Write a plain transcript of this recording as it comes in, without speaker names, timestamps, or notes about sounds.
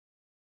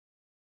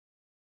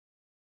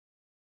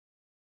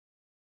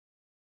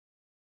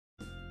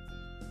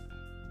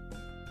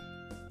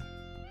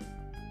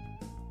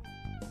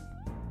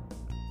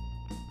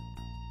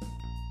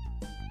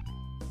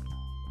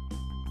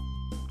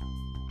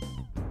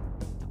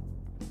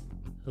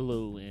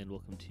Hello and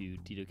welcome to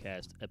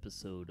DDOCast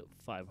episode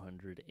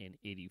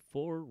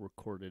 584,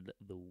 recorded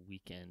the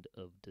weekend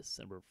of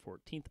December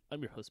 14th.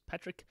 I'm your host,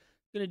 Patrick.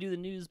 Going to do the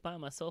news by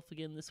myself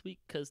again this week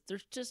because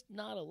there's just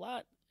not a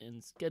lot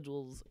in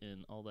schedules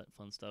and all that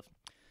fun stuff.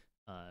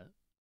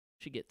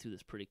 Should get through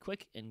this pretty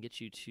quick and get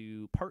you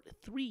to part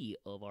 3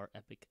 of our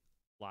Epic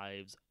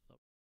Lives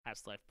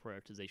Past Life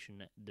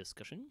Prioritization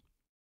discussion.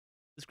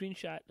 The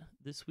screenshot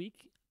this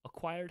week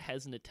acquired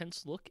has an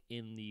intense look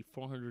in the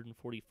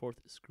 444th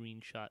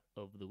screenshot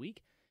of the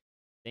week.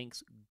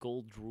 Thanks,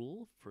 Gold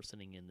Drool, for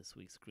sending in this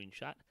week's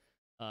screenshot.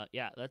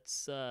 Yeah,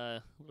 that's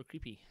a little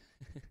creepy.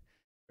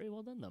 Very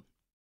well done, though.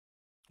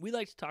 We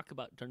like to talk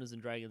about Dungeons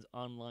 & Dragons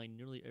online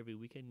nearly every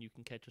weekend. You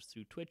can catch us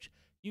through Twitch,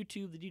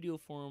 YouTube, the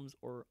DDO forums,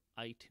 or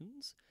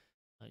iTunes.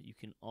 You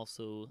can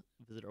also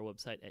visit our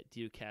website at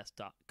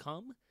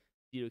DDOCast.com.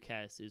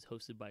 DDOCast is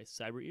hosted by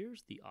Cyber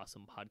Ears, the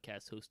awesome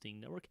podcast hosting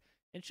network,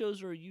 and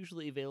shows are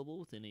usually available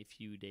within a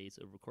few days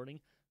of recording.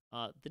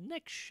 The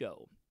next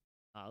show,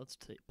 let's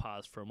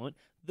pause for a moment.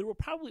 There will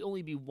probably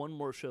only be one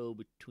more show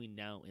between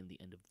now and the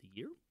end of the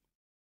year.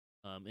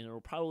 And it will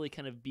probably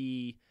kind of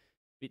be,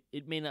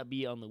 it may not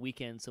be on the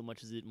weekend so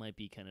much as it might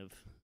be kind of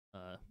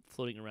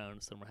floating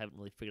around somewhere. I haven't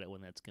really figured out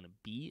when that's going to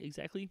be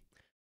exactly.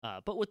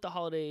 But with the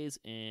holidays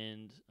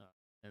and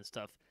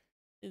stuff,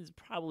 it's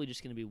probably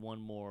just going to be one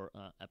more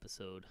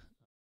episode.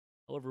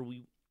 However,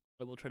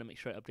 I will try to make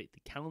sure I update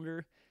the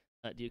calendar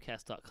at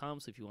DDOCast.com,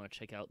 so if you want to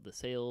check out the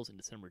sales and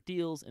December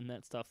deals and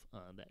that stuff,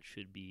 that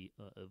should be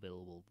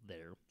available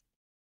there.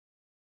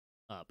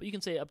 But you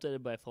can stay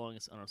updated by following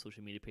us on our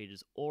social media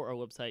pages or our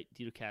website,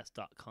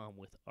 DDOCast.com,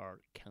 with our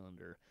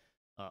calendar.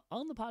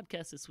 On the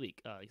podcast this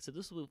week, so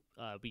this will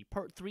be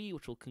part 3,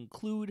 which will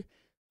conclude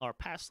our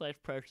Past Life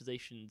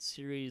Prioritization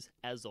Series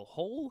as a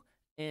whole,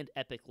 and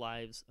Epic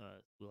Lives.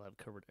 We'll have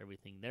covered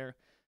everything there.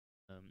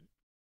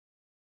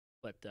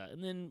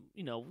 And then,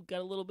 we've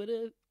got a little bit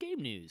of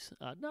game news.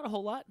 Not a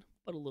whole lot,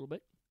 but a little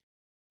bit.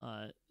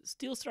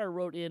 Steelstar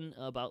wrote in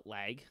about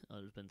lag.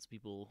 There's been some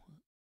people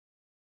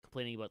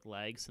complaining about the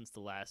lag since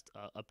the last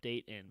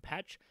update and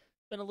patch.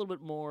 Been a little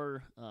bit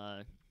more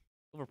of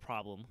a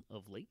problem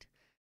of late.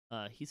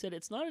 He said,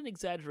 it's not an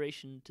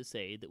exaggeration to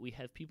say that we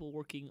have people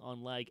working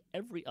on lag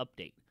every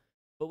update,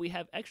 but we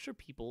have extra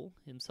people,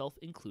 himself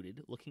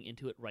included, looking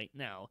into it right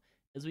now,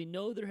 as we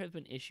know there have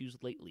been issues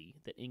lately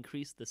that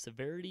increase the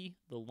severity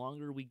the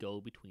longer we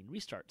go between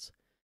restarts.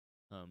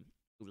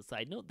 As a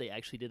side note, they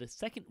actually did a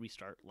second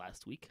restart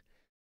last week.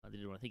 They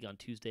did one, I think, on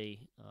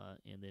Tuesday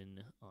and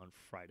then on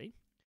Friday.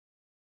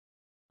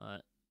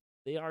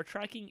 They are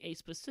tracking a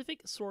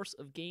specific source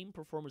of game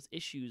performance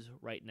issues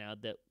right now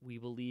that we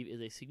believe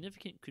is a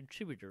significant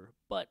contributor,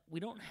 but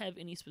we don't have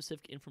any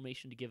specific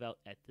information to give out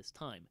at this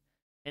time.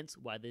 Hence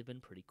why they've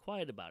been pretty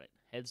quiet about it.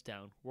 Heads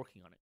down,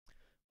 working on it.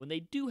 When they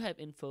do have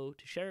info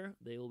to share,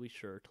 they will be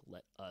sure to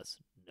let us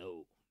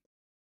know.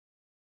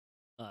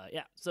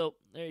 So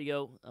there you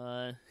go.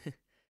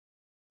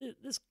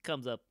 This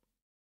comes up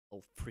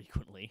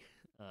frequently.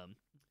 I've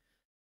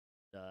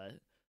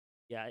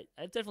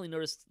definitely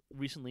noticed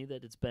recently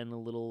that it's been a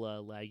little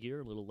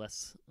laggier, a little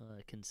less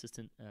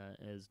consistent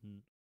as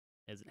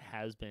it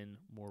has been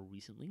more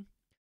recently.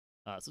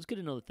 So it's good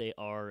to know that they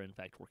are, in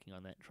fact, working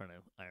on that, trying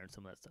to iron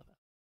some of that stuff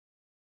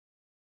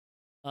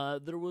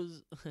out. There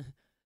was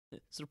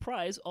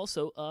surprise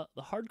also,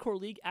 the Hardcore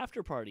League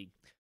after party.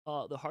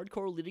 The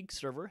Hardcore League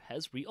server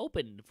has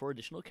reopened for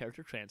additional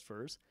character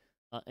transfers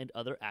and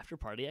other after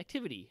party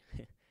activity.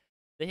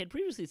 They had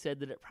previously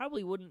said that it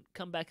probably wouldn't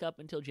come back up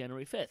until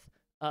January 5th.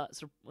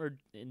 Or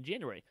in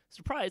January.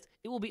 Surprise,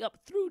 it will be up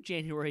through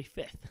January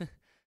 5th.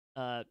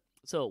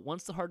 So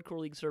once the Hardcore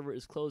League server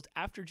is closed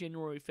after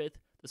January 5th,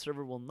 the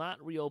server will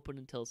not reopen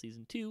until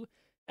Season 2,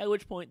 at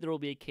which point there will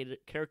be a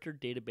character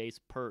database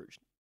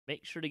purged.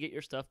 Make sure to get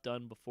your stuff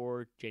done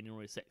before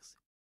January 6th.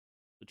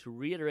 So to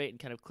reiterate and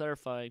kind of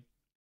clarify,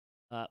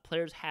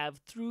 players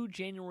have through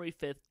January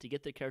 5th to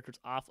get their characters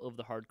off of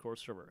the Hardcore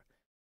server.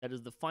 That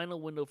is the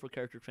final window for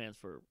character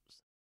transfers,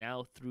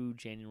 now through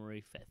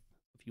January 5th.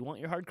 If you want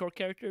your hardcore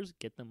characters,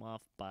 get them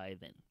off by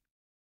then.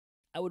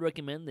 I would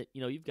recommend that,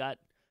 you've got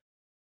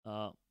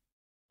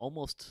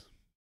almost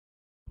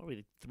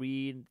probably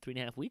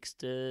 3.5 weeks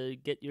to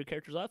get your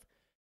characters off.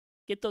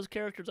 Get those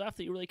characters off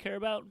that you really care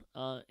about.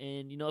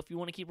 And, if you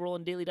want to keep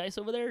rolling daily dice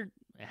over there,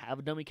 have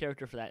a dummy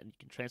character for that, and you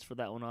can transfer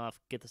that one off,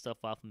 get the stuff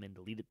off, and then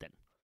delete it then.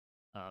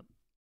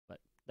 But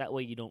that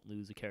way you don't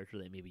lose a character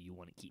that maybe you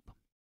want to keep.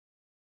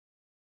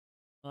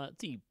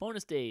 Let's see,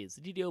 bonus days.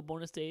 The DDO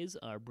bonus days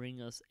are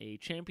bringing us a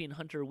Champion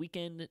Hunter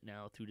weekend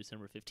now through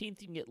December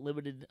 15th. You can get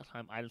limited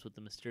time items with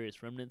the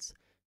Mysterious Remnants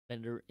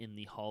vendor in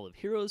the Hall of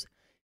Heroes.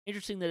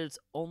 Interesting that it's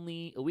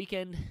only a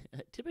weekend.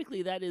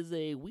 Typically, that is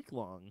a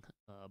week-long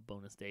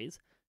bonus days.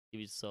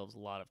 Give yourselves a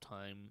lot of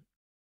time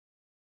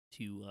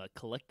to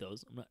collect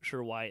those. I'm not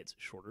sure why it's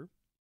shorter.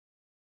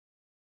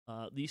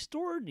 The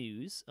store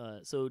news.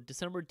 So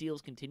December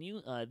deals continue.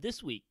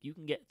 This week, you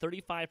can get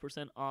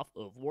 35% off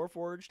of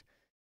Warforged,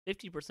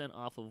 50%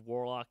 off of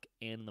Warlock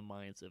and the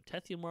Mines of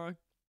Tethymar,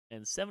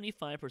 and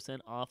 75%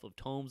 off of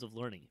Tomes of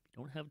Learning. If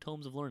you don't have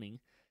Tomes of Learning,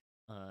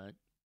 I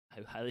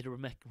highly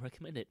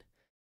recommend it.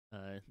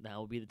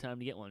 Now would be the time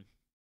to get one.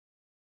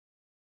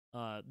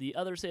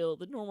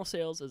 The normal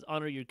sales is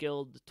Honor Your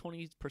Guild,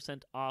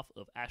 20% off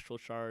of Astral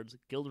Shards,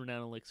 Guild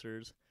Renown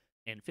Elixirs,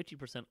 and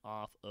 50%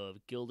 off of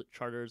Guild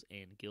Charters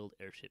and Guild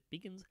Airship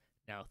Beacons,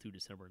 now through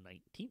December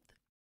 19th.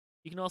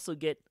 You can also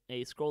get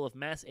a Scroll of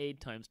Mass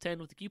Aid times 10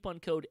 with the coupon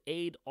code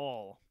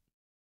AIDALL.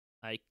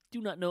 I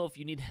do not know if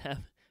you need to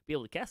be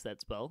able to cast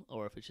that spell,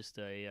 or if it's just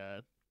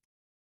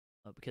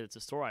because it's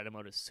a store item, I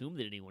would assume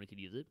that anyone could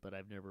use it, but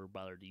I've never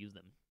bothered to use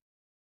them.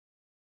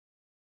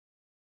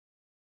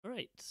 All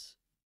right.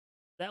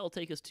 That will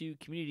take us to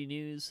community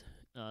news.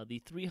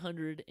 The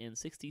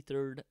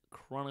 363rd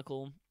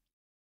Chronicle.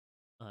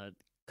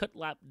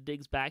 Cutlap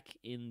digs back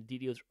in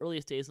DDO's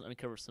earliest days and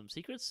uncovers some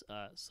secrets,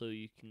 so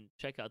you can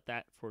check out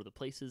that for the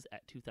places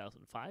at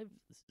 2005.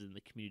 This is in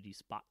the community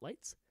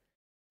spotlights.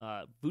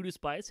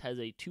 Vooduspyce has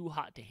a Too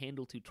Hot to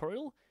Handle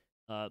tutorial.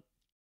 I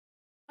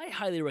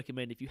highly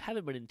recommend, if you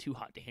haven't been in Too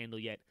Hot to Handle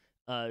yet,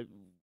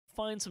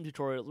 find some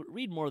tutorials,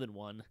 read more than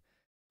one.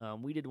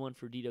 We did one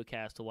for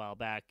DDOCast a while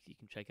back. You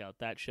can check out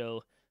that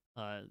show.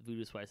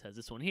 Vooduspyce has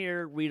this one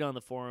here. Read on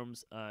the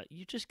forums.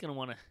 You're just going to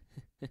want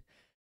to...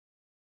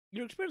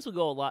 Your experience will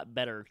go a lot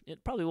better.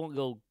 It probably won't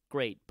go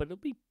great, but it'll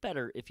be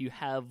better if you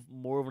have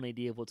more of an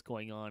idea of what's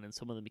going on and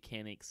some of the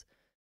mechanics.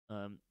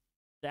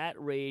 That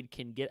raid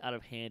can get out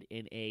of hand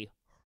in a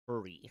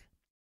hurry.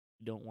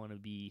 You don't want to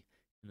be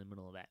in the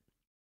middle of that.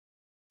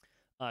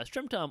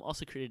 Stremtom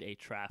also created a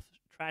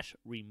trash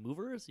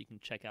remover, so you can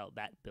check out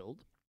that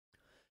build.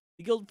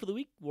 The guild for the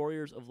week,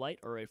 Warriors of Light,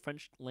 are a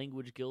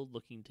French-language guild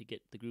looking to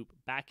get the group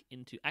back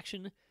into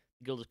action.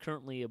 The guild is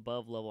currently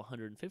above level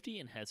 150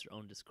 and has their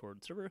own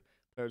Discord server.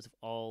 Players of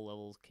all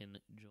levels can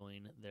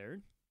join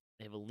there.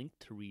 They have a link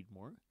to read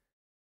more.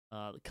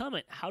 The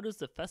comment, how does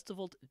the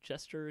Festival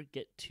Jester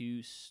get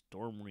to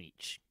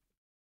Stormreach?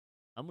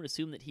 I'm going to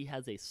assume that he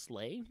has a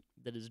sleigh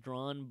that is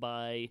drawn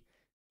by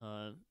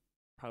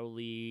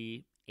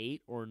probably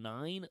 8 or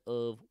 9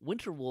 of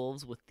winter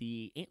wolves with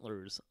the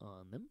antlers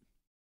on them.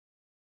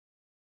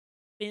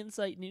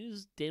 Fansite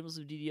news, Daniels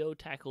of DDO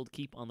tackled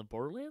Keep on the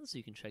Borderlands, so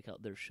you can check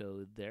out their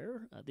show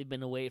there. They've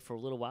been away for a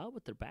little while,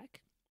 but they're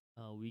back.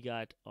 We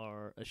got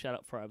a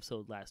shout-out for our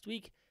episode last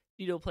week.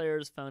 DDO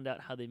players found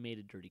out how they made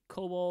a dirty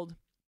kobold.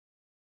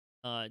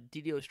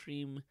 DDO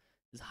stream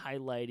is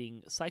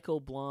highlighting Psycho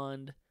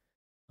Blonde,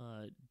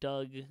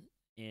 Doug,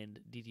 and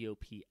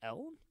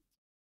DDOPL.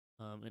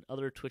 And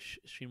other Twitch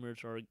streamers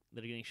that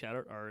are getting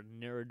shout-out are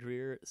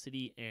Naradreer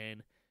City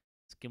and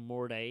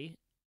Skimorade.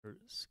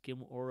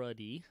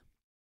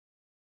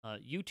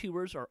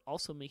 YouTubers are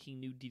also making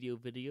new DDO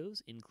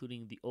videos,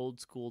 including the Old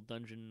School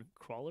Dungeon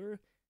Crawler,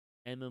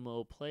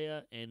 MMO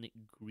Playa, and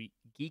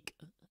Geek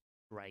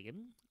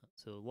Dragon.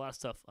 So a lot of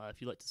stuff.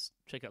 If you'd like to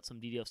check out some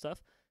DDO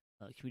stuff,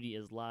 the community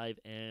is live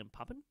and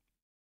popping.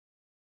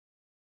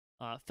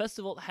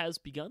 Festival has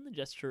begun. The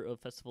gesture of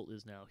Festival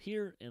is now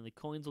here, and the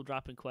coins will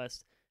drop in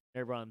Quest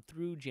everyone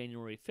through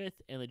January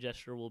 5th, and the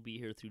gesture will be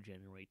here through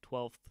January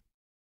 12th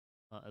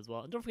as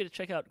well. And don't forget to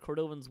check out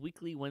Cordovan's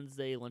weekly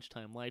Wednesday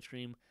lunchtime live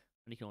stream.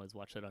 And you can always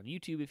watch that on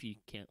YouTube if you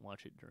can't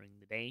watch it during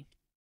the day.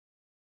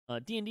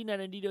 D&D Night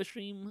on DDO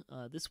stream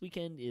this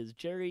weekend is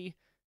Jerry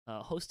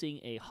hosting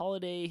a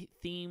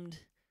holiday-themed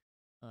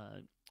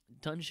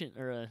dungeon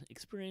or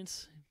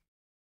experience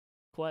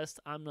quest.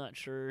 I'm not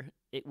sure.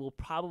 It will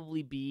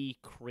probably be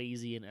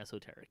crazy and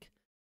esoteric.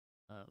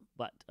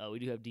 But we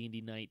do have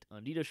D&D Night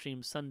on DDO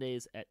stream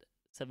Sundays at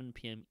 7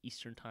 p.m.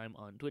 Eastern Time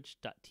on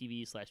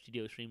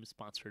twitch.tv/DDO stream,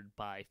 sponsored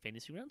by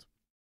Fantasy Grounds.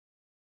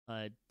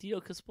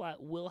 DDOCast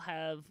will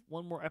have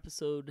one more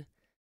episode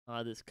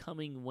this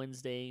coming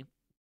Wednesday,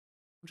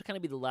 which will kind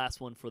of be the last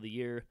one for the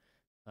year.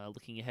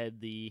 Looking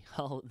ahead, the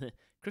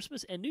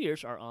Christmas and New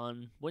Year's are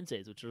on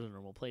Wednesdays, which is a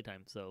normal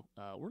playtime. So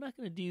we're not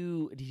going to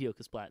do a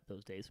DDOCast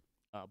those days,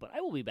 but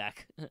I will be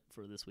back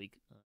for this week,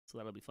 so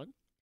that'll be fun.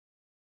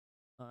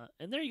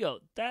 And there you go.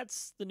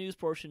 That's the news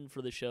portion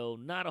for the show.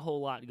 Not a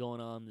whole lot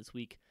going on this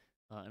week,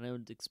 and I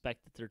would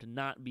expect that there to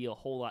not be a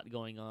whole lot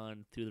going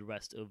on through the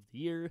rest of the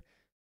year.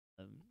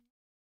 It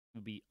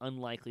would be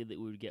unlikely that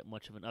we would get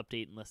much of an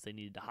update unless they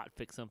needed to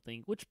hotfix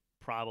something, which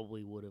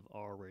probably would have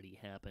already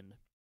happened.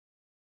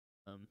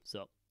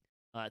 So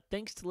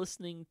thanks to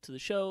listening to the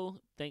show.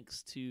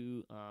 Thanks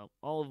to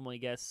all of my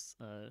guests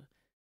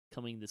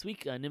coming this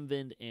week.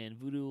 Nimvind and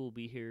Voodoo will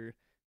be here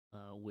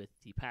with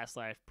the Past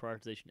Life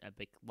Prioritization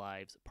Epic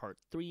Lives Part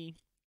 3.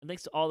 And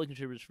thanks to all the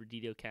contributors for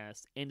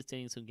DDOCast and to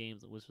Standing Some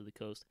Games at Wizard of the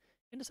Coast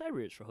and to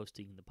Cyberridge for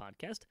hosting the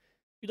podcast.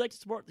 If you'd like to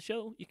support the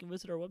show, you can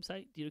visit our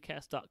website,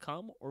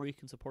 DDOCast.com, or you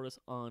can support us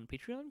on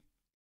Patreon.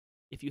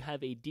 If you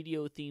have a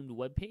DDO-themed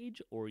webpage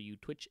or you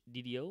Twitch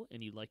DDO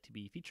and you'd like to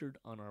be featured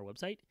on our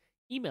website,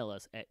 email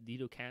us at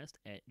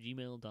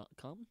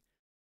ddocast@gmail.com.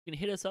 You can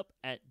hit us up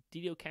at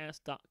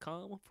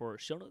ddocast.com for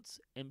show notes,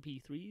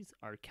 MP3s,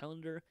 our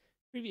calendar,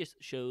 previous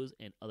shows,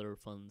 and other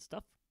fun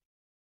stuff.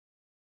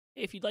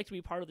 If you'd like to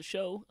be part of the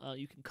show,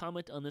 you can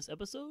comment on this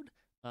episode,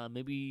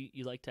 Maybe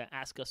you'd like to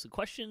ask us a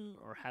question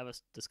or have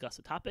us discuss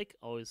a topic.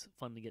 Always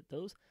fun to get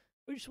those.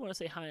 Or you just want to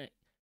say hi.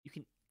 You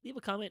can leave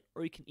a comment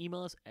or you can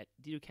email us at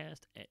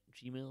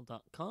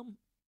DDOCast@gmail.com.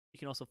 You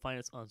can also find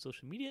us on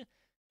social media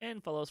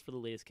and follow us for the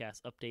latest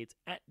cast updates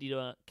at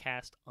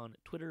DDOCast on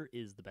Twitter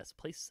is the best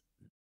place.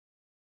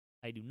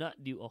 I do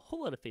not do a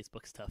whole lot of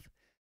Facebook stuff.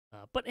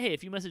 But hey,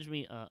 if you message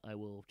me, I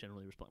will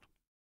generally respond.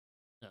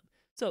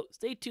 So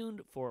stay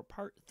tuned for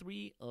part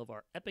 3 of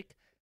our Epic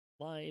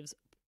Lives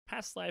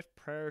Past Life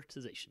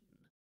Prioritization.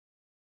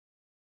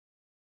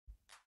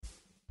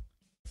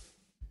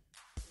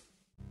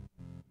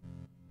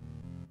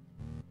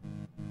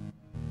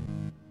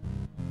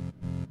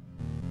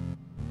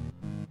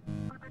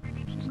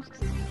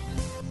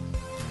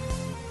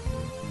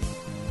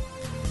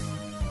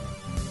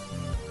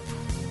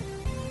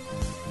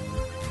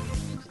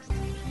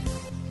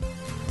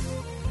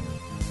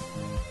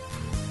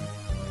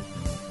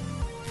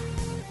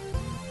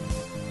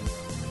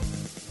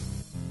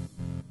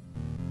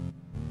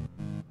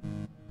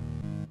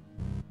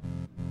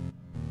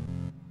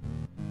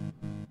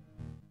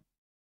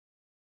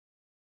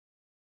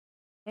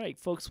 All right,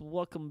 folks,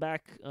 welcome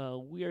back.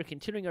 We are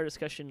continuing our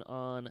discussion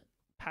on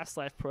Past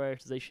Life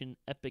Prioritization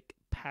Epic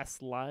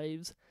Past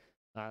Lives.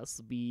 This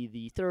will be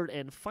the third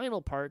and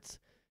final part.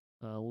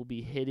 We'll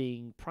be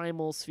hitting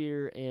Primal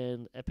Sphere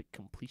and Epic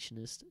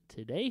Completionist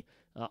today.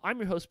 I'm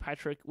your host,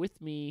 Patrick. With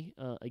me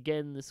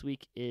again this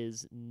week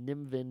is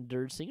Nimvind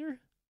Vooduspyce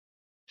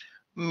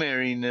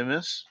Merry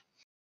Nimbus.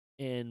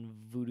 and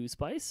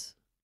Vooduspyce.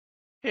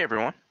 Hey,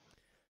 everyone.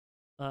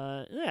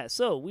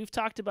 So we've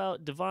talked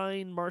about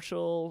Divine,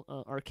 Martial,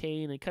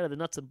 Arcane, and kind of the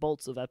nuts and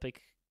bolts of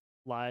Epic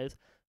Lives.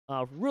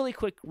 Really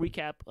quick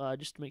recap,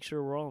 just to make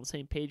sure we're all on the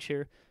same page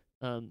here.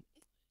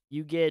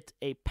 You get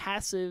a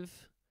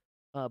passive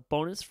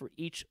bonus for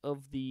each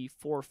of the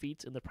 4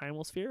 feats in the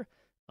Primal Sphere,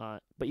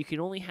 but you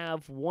can only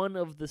have one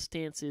of the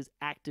stances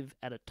active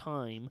at a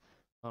time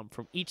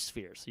from each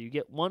sphere. So you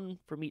get one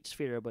from each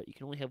sphere, but you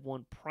can only have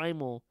one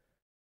Primal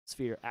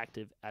Sphere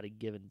active at a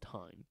given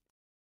time.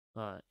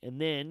 And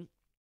then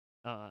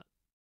so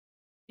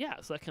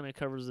that kind of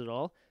covers it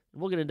all.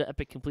 And we'll get into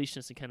Epic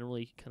Completionist and kind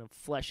of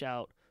flesh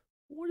out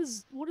what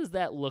does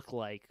that look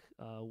like?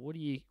 What do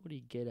you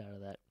get out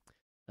of that,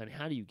 and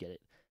how do you get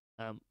it?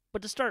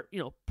 But to start,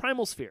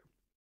 Primal Sphere,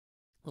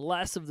 the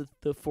last of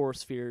the 4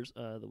 spheres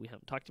that we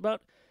haven't talked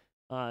about.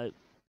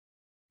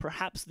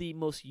 Perhaps the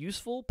most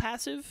useful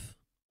passive,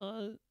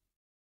 the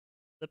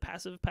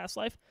passive Past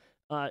Life.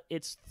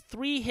 It's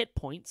 3 hit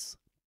points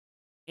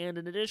and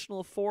an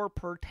additional 4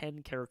 per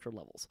 10 character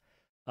levels.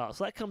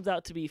 So that comes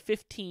out to be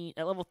 15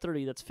 at level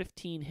 30. That's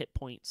 15 hit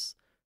points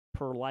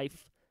per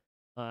life.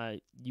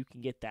 You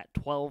can get that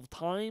 12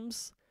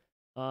 times.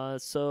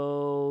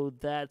 So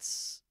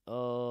that's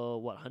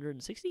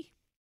 160?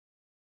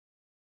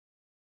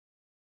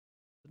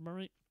 Am I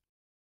right?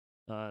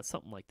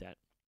 Something like that.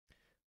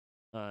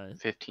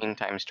 15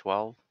 times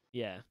 12?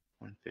 Yeah.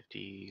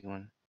 150,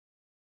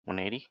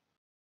 180?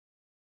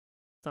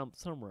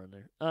 Somewhere in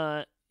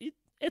there.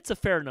 It's a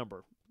fair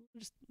number.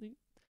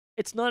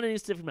 It's not an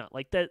insignificant amount.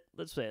 Like that,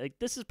 let's say, like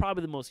this is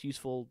probably the most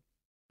useful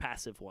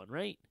passive one,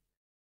 right?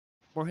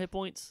 More hit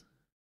points.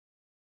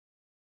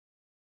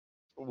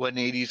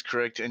 180 is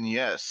correct, and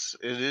yes,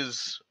 it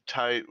is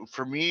tied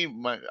for me.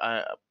 My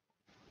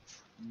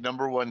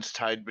number one's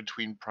tied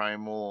between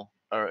Primal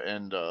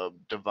and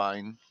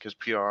Divine because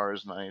PRR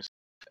is nice,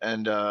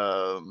 and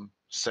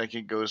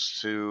second goes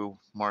to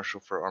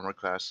Martial for armor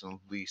class, and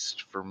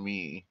least for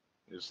me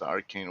is the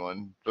Arcane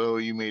one. Though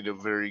you made a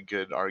very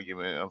good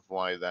argument of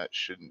why that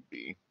shouldn't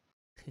be.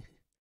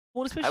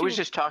 Well, I was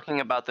just talking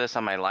about this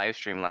on my live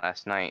stream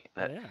last night.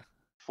 That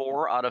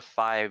 4 out of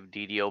 5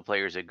 DDO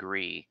players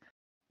agree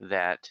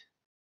that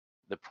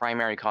the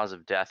primary cause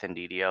of death in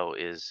DDO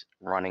is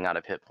running out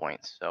of hit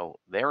points. So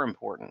they're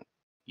important.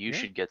 You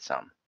should get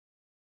some.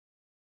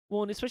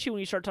 Well, and especially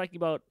when you start talking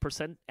about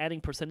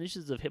adding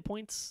percentages of hit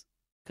points,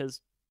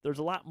 because there's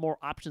a lot more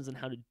options on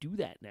how to do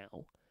that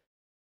now.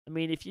 I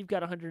mean, if you've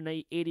got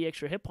 180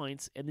 extra hit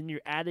points, and then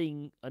you're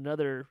adding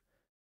another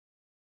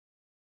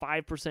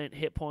 5%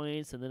 hit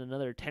points, and then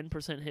another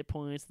 10% hit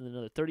points, and then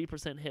another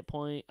 30% hit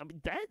point, I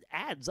mean, that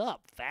adds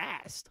up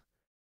fast.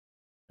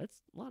 That's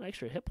a lot of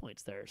extra hit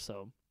points there,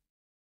 so...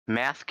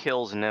 Math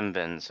kills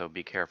Nimvind, so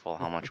be careful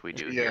how much we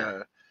do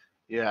here.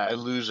 Yeah, I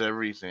lose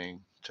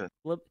everything.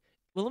 Well,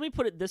 let me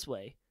put it this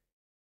way.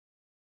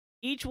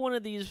 Each one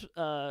of these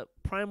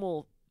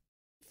primal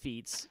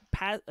feats,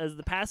 as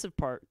the passive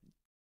part,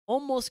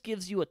 almost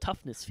gives you a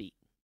toughness feat,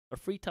 a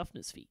free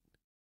toughness feat,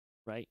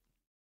 right?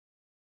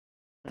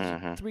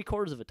 Mm-hmm.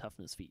 3/4 of a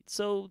toughness feat.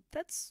 So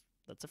that's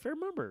a fair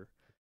number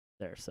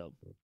there. So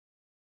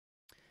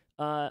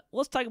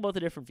let's talk about the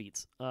different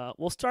feats.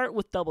 We'll start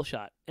with double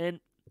shot,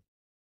 and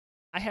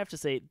I have to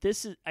say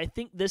I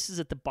think this is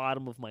at the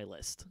bottom of my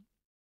list.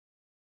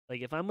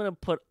 Like if I'm gonna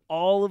put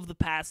all of the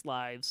past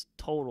lives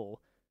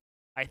total,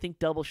 I think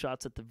double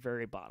shot's at the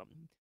very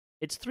bottom.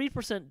 It's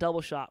 3%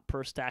 double shot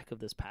per stack of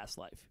this past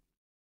life.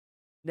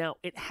 Now,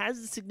 it has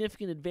a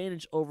significant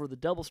advantage over the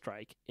double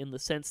strike in the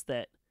sense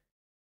that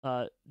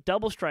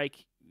double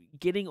strike,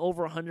 getting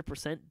over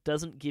 100%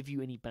 doesn't give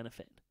you any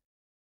benefit.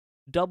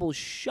 Double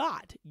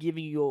shot,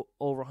 giving you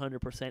over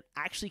 100%,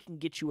 actually can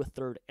get you a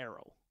third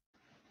arrow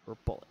or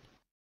bullet.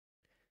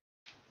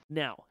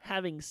 Now,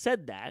 having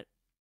said that,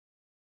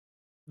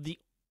 the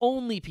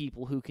only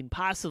people who can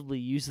possibly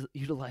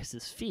utilize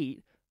this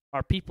feat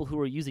are people who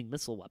are using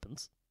missile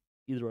weapons,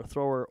 either a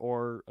thrower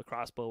or a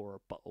crossbow or a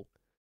bow,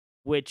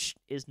 which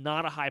is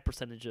not a high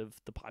percentage of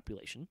the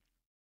population.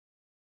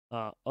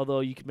 Although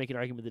you could make an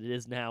argument that it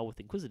is now with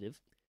Inquisitive.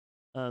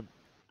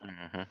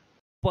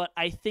 But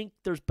I think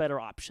there's better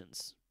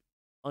options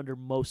under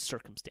most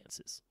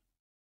circumstances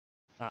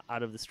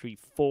out of the three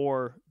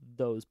for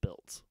those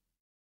builds.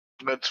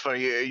 That's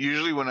funny.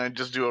 Usually when I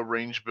just do a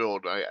range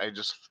build, I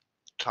just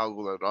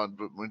toggle that on,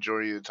 but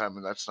majority of the time,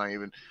 and that's not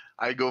even.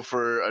 I go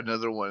for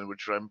another one,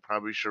 which I'm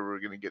probably sure we're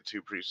going to get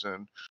to pretty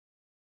soon.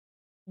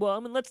 Well, I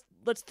mean,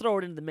 let's throw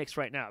it into the mix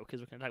right now because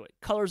we're going to talk about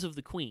Colors of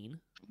the Queen.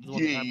 The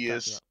one that I'm talking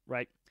about,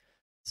 right?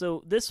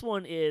 So this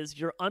one is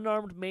your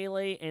unarmed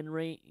melee and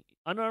range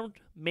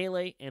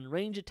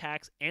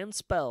attacks and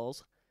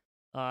spells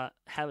have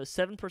a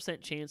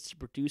 7% chance to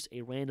produce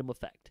a random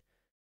effect.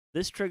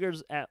 This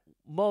triggers at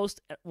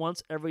most at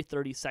once every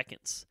 30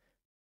 seconds.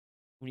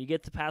 When you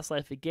get to Past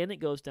Life again, it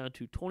goes down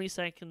to 20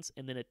 seconds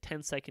and then a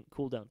 10-second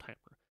cooldown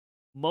timer.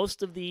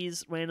 Most of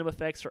these random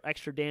effects are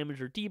extra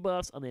damage or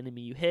debuffs on the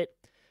enemy you hit.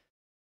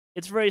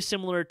 It's very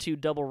similar to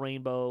Double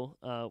Rainbow,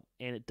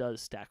 and it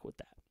does stack with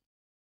that.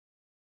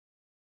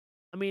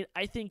 I mean,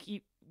 I think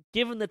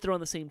given that they're on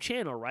the same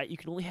channel, right, you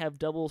can only have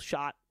Double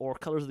Shot or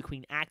Colors of the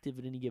Queen active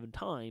at any given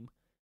time.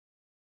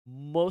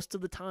 Most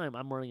of the time,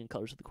 I'm running in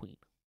Colors of the Queen.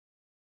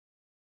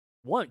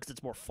 One, because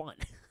it's more fun,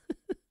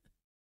 I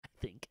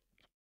think.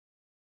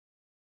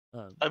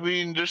 I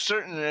mean, there's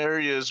certain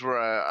areas where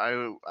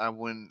I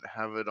wouldn't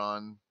have it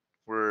on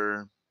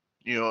where,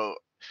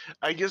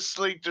 I guess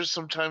like there's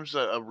sometimes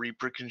a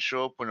Reaper can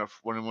show up when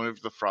one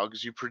of the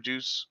frogs you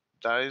produce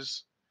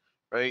dies,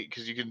 right?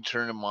 Because you can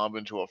turn a mob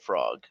into a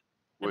frog.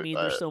 I mean,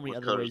 there's so many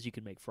other ways you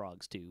can make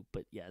frogs too,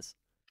 but yes.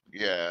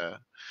 Yeah,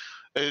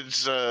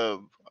 it's I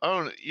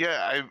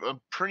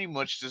pretty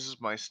much this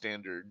is my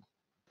standard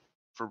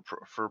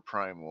for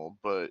Primal,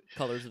 but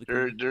Colors of the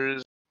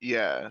Queen.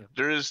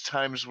 there is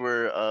times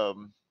where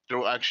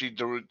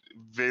there were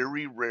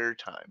very rare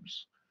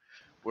times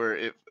where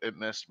it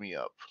messed me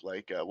up.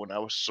 Like when I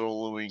was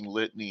soloing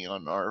Litany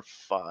on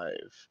R5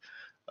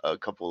 a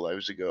couple of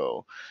lives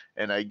ago,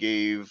 and I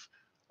gave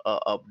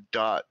a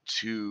dot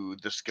to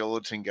the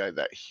skeleton guy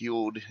that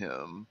healed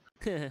him.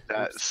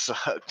 That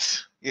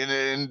sucked.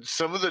 And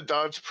some of the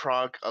dots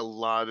proc a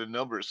lot of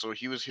numbers. So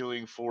he was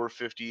healing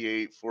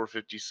 458,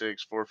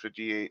 456,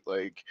 458,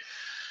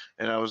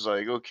 and I was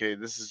like, okay,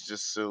 this is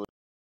just silly.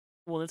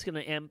 Well, it's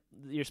gonna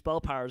your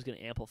spell power is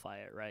gonna amplify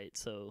it, right?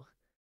 So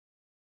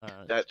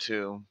that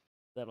too.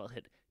 That'll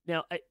hit.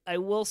 Now, I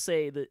will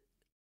say that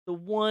the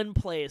one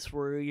place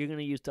where you're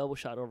gonna use Double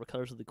Shot over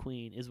Colors of the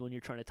Queen is when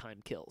you're trying to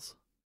time kills.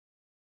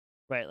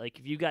 Right? Like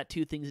if you got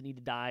two things that need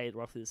to die at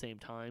roughly the same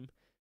time,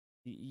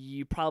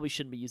 you probably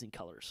shouldn't be using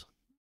colors.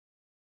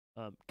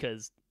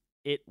 Because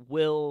you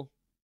will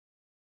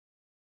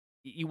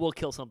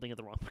kill something at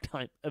the wrong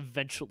time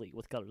eventually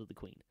with Colors of the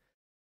Queen.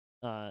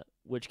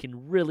 Which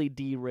can really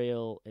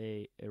derail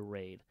a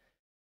raid,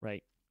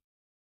 right?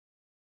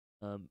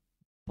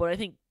 But I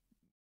think,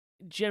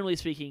 generally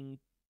speaking,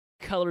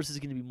 colors is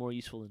going to be more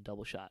useful than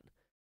Double Shot.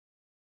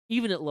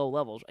 Even at low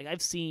levels. Like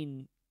I've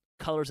seen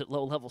colors at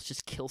low levels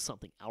just kill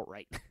something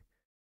outright.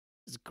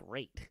 It's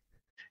great.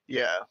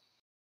 Yeah.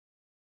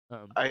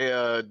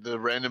 The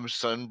random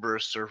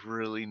sunbursts are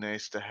really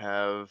nice to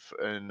have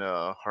in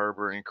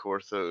Harbor and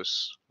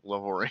Korthos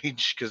level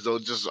range because they'll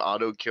just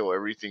auto kill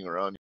everything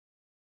around you.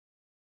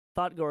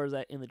 ThoughtGore is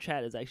in the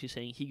chat is actually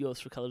saying he goes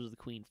for Colors of the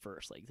Queen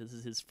first. Like this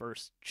is his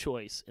first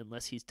choice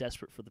unless he's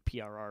desperate for the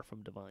PRR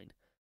from Divine.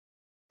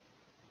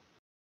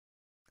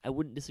 I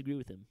wouldn't disagree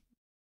with him.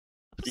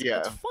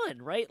 It's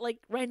fun, right? Like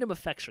random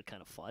effects are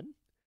kind of fun.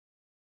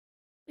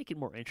 Make it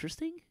more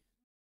interesting.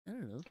 I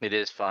don't know. It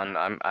is fun.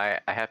 I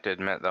have to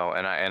admit though,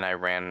 and I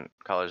ran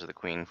Colors of the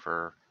Queen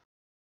for,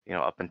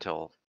 up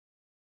until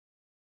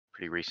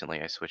pretty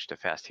recently. I switched to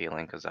fast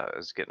healing because I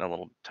was getting a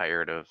little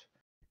tired of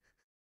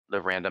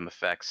the random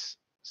effects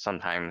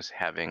sometimes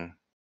having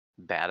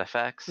bad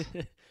effects.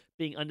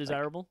 Being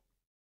undesirable?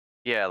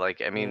 I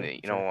mean,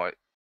 what?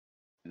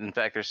 In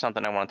fact, there's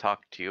something I want to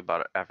talk to you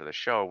about after the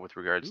show with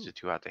regards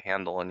to how to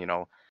handle and,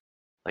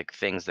 like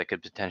things that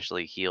could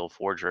potentially heal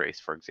Forge Wraith,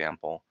 for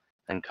example.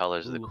 And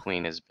Colors of the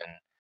Queen has been,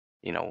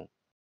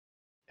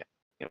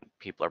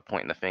 people are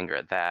pointing the finger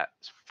at that,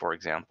 for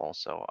example.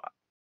 So,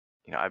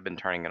 I've been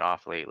turning it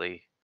off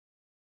lately,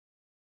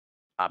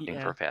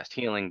 opting for fast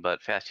healing,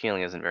 but fast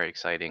healing isn't very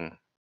exciting.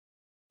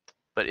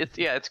 But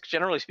it's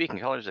generally speaking,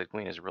 Colors of the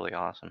Queen is really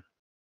awesome.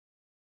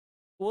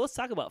 Well, let's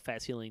talk about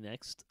fast healing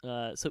next.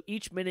 So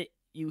each minute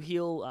you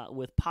heal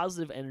with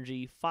positive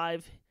energy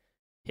 5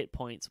 hit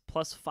points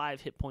plus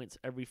 5 hit points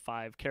every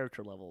 5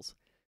 character levels.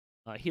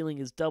 Healing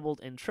is doubled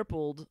and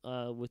tripled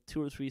with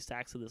 2 or 3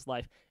 stacks of this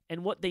life.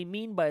 And what they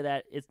mean by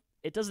that is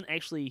it doesn't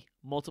actually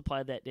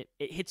multiply that.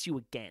 It hits you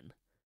again.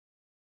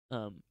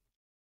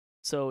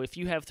 So if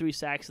you have 3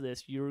 stacks of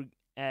this, you're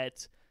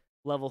at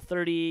level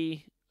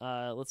 30.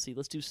 Let's see.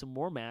 Let's do some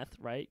more math,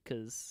 right?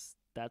 Because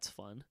that's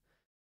fun.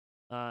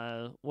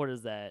 What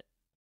is that?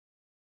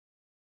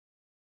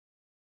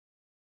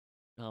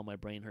 Oh, my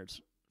brain hurts.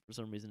 For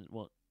some reason, it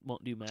won't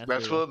do math.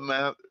 That's what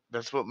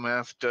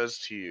math does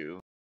to you.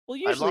 Well,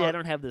 usually I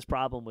don't have this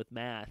problem with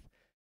math.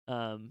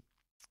 I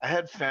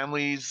had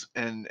families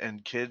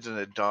and kids and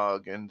a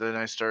dog, and then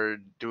I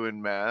started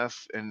doing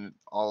math, and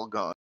all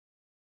gone.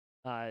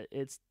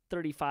 It's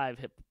 35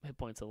 hit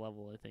points a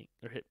level, I think,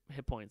 or hit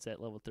points at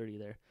level 30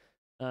 there.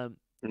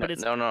 But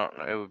it's no,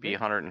 it would be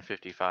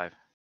 155.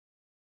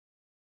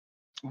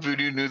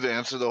 Voodoo knew the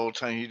answer the whole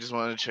time. He just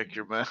wanted to check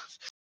your math.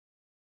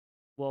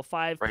 Well,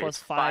 5 right, plus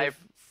 5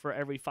 for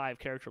every 5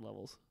 character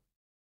levels.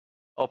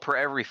 Oh, per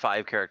every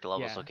 5 character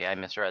levels. Yeah. Okay, I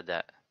misread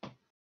that.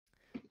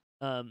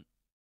 But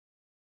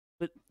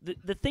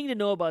the thing to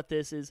know about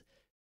this is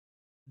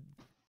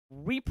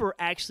Reaper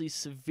actually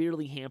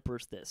severely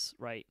hampers this,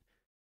 right?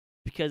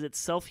 Because it's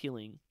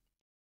self-healing.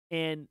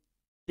 And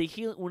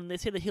when they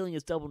say the healing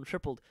is doubled and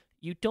tripled,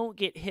 you don't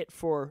get hit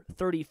for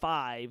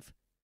 35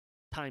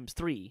 times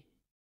 3.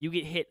 You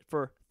get hit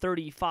for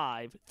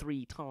 35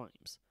 3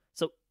 times.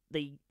 So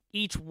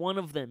each one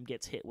of them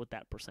gets hit with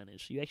that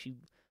percentage. So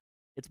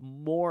it's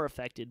more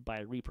affected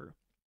by Reaper,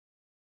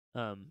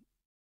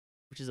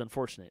 which is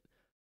unfortunate.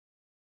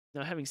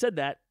 Now, having said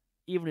that,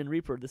 even in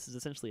Reaper, this is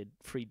essentially a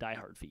free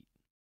diehard feat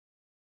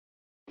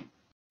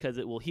because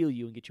it will heal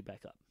you and get you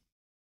back up.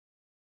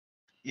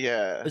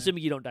 Yeah.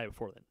 Assuming you don't die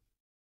before then.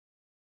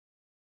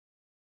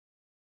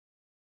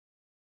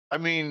 I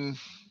mean,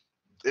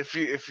 if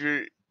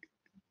you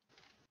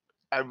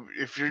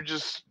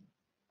just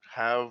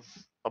have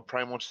a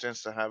primal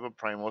stance to have a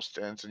primal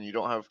stance, and you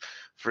don't have,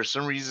 for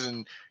some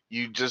reason,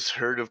 you just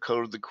heard of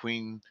Code of the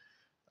Queen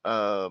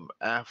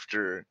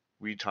after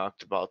we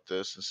talked about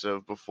this instead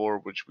of before,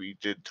 which we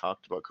did talk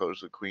about Code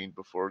of the Queen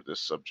before this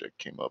subject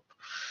came up,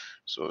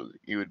 so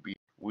it would be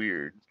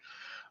weird.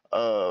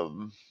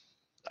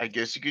 I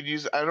guess you could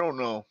use, I don't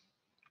know.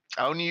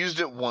 I only used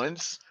it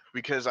once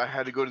because I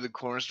had to go to the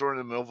corner store in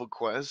the middle of a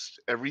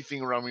quest.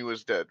 Everything around me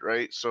was dead,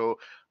 right? So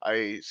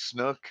I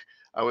snuck.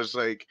 I was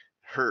like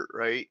hurt,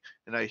 right?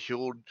 And I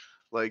healed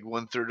like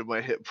 1/3 of my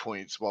hit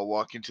points while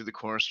walking to the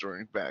corner store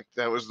and back.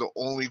 That was the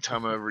only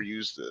time I ever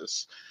used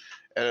this.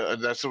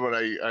 And that's what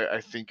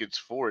I think it's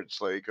for.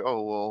 It's like,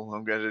 oh, well,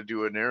 I'm going to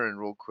do an errand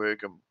real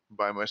quick. I'm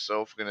by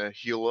myself, going to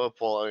heal up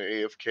while I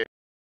AFK. I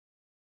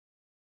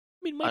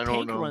mean, my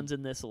tank runs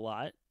in this a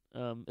lot,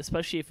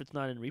 especially if it's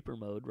not in Reaper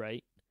mode,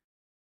 right?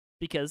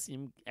 Because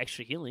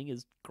extra healing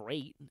is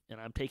great, and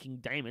I'm taking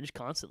damage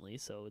constantly,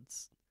 so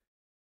it's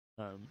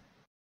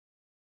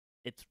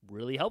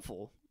really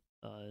helpful.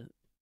 And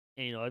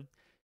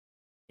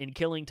in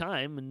killing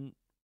time and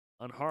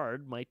on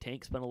hard, my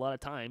tank spent a lot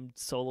of time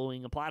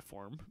soloing a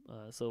platform.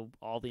 So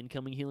all the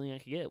incoming healing I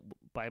could get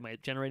by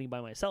generating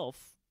by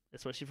myself,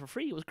 especially for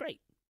free, was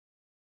great.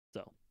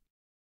 So,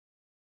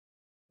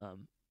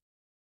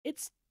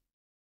 it's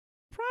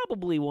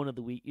probably one of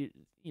the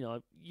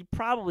you're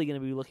probably going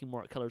to be looking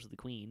more at Colors of the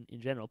Queen in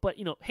general. But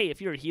hey,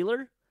 if you're a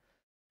healer,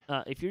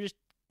 if you're just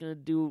going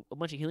to do a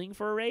bunch of healing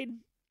for a raid,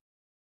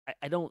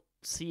 I don't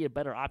see a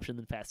better option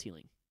than fast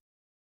healing,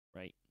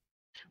 right?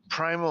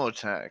 Primal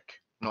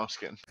attack. No, I'm just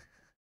kidding.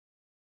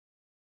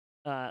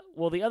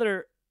 Well, the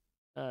other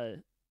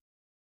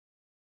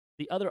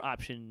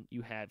option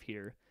you have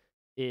here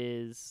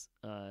is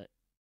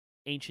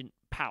Ancient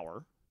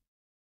Power,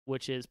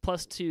 which is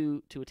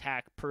 +2 to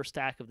attack per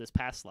stack of this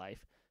past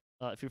life.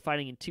 If you're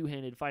fighting in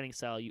two-handed fighting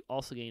style, you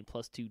also gain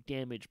 +2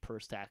 damage per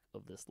stack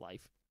of this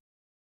life.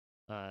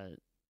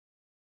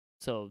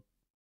 So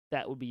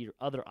that would be your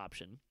other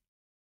option.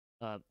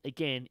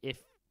 Again,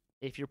 if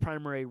you're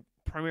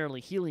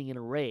primarily healing in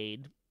a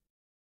raid,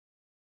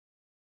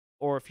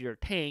 or if you're a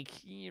tank,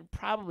 you're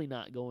probably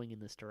not going in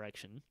this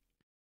direction.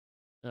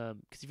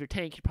 Because if you're a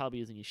tank, you're probably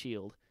using a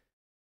shield.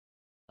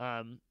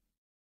 +6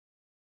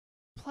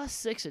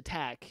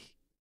 attack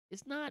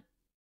is not...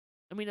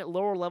 I mean, at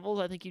lower levels,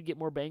 I think you'd get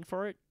more bang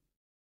for it.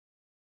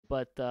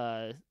 But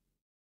I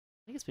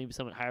guess maybe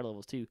some at higher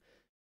levels, too.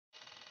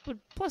 But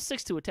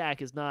 +6 to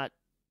attack is not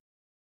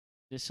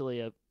necessarily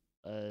a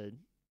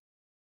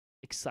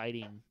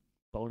exciting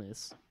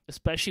bonus,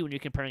 especially when you're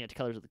comparing it to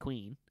Colors of the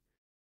Queen.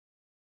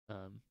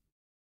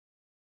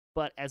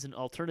 But as an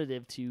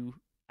alternative to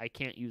I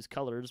can't use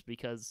colors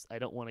because I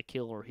don't want to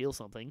kill or heal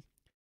something,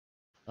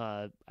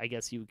 I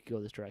guess you could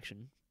go this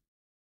direction.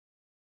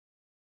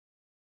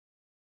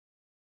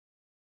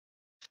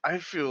 I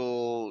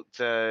feel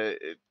that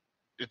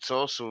it's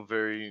also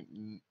very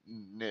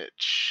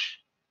niche.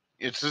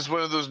 It's just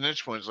one of those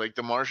niche ones. Like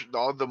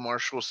all the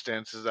martial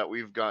stances that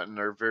we've gotten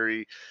are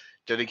very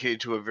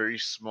dedicated to a very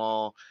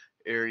small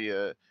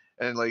area,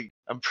 and like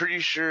I'm pretty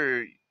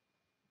sure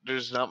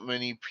there's not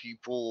many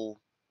people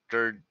that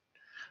are,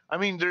 I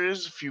mean, there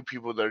is a few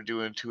people that are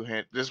doing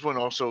two-hand. This one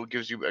also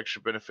gives you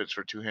extra benefits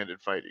for two-handed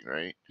fighting,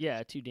 right?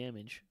 Yeah, 2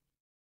 damage.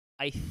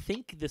 I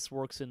think this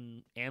works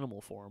in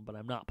animal form, but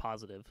I'm not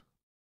positive.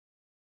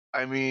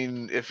 I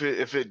mean, if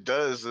it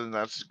does, then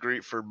that's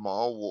great for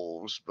maul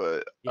wolves.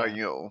 But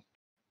you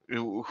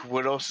know,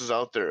 what else is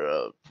out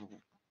there?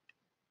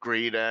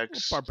 Great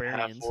Axe, half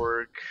Barbarians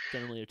orc.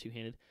 generally are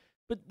 2-handed.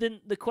 But then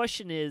the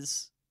question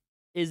is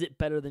it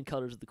better than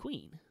Colors of the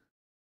Queen?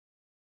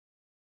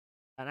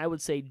 And I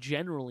would say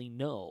generally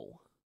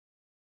no.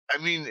 I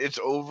mean, it's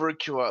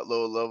overkill at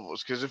low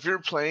levels, because if you're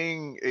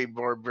playing a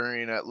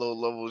barbarian at low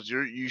levels,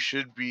 you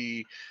should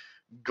be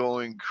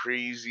going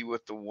crazy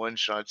with the one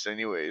shots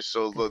anyway.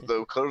 So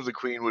the Color of the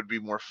Queen would be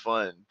more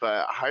fun. But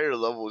at higher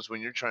levels,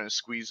 when you're trying to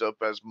squeeze up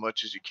as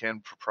much as you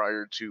can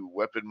prior to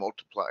weapon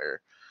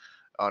multiplier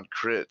on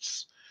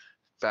crits,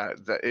 that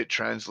it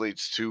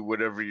translates to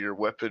whatever your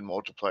weapon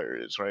multiplier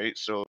is, right?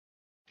 So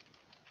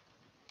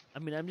I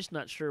mean, I'm just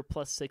not sure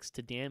 +6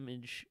 to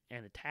damage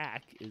and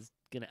attack is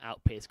going to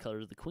outpace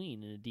Colors of the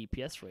Queen in a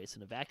DPS race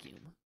in a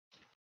vacuum.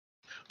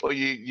 Well,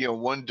 you know,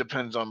 one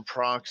depends on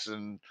procs,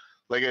 and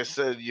like I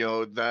said, you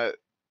know, that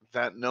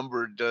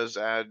number does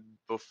add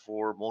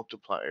before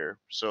multiplier.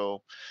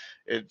 So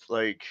it's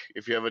like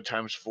if you have a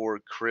 ×4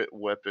 crit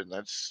weapon,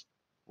 that's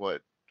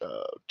what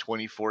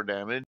 24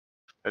 damage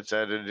that's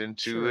added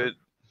into it.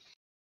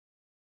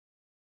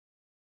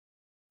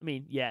 I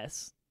mean,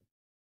 yes.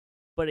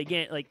 But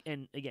again,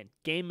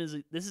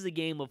 this is a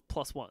game of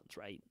 +1s,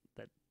 right?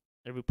 That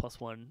every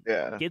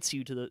 +1 gets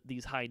you to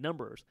these high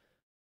numbers.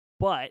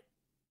 But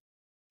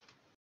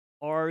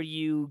are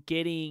you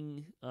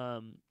getting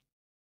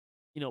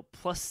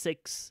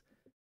 +6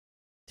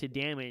 to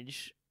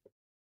damage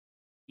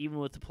even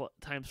with the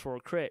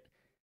 ×4 crit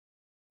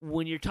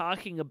when you're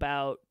talking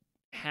about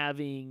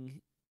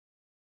having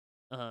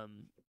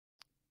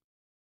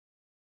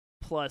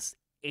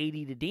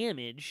 +80 to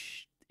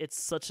damage? It's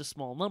such a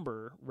small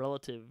number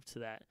relative to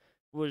that.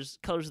 Whereas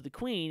Colors of the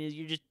Queen is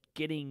you're just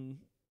getting.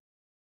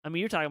 I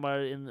mean, you're talking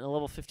about it in a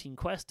level 15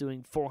 quest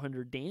doing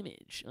 400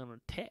 damage on a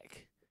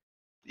tick.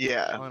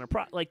 Yeah. On a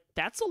pro, like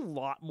that's a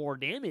lot more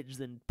damage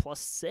than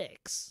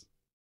 +6,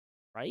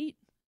 right?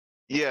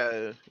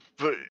 Yeah,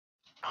 but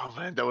oh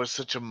man, that was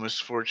such a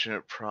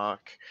misfortunate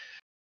proc.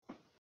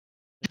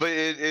 But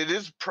it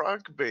is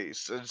proc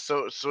based, and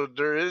so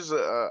there is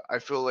a. I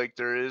feel like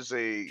there is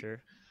a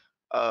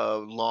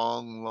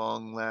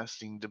long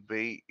lasting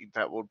debate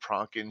that will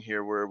proc in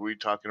here where we're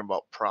talking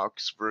about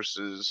procs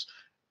versus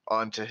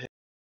onto hit,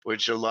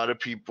 which a lot of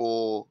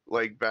people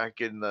like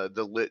back in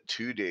the lit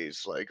 2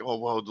 days, like, oh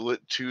well, the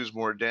lit 2 is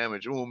more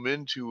damage. Oh,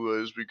 min 2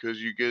 was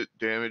because you get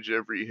damage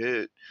every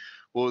hit.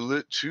 Well,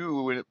 lit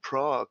 2 when it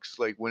procs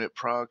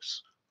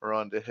or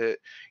onto hit.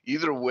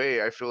 Either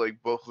way, I feel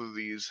like both of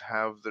these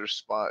have their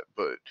spot,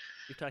 but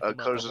you're talking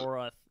about the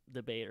Horoth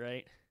debate,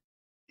 right?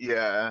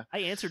 Yeah. I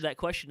answered that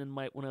question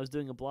when I was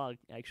doing a blog,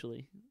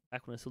 actually,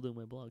 back when I was still doing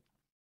my blog.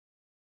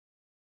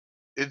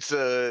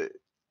 I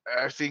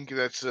think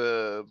that's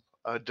a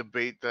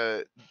debate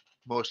that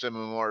most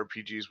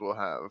MMORPGs will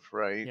have,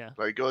 right? Yeah.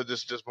 Like, oh,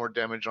 this does more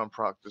damage on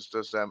proc, this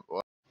does that.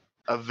 Well,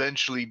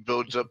 eventually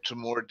builds up to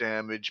more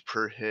damage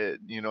per hit,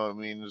 you know what I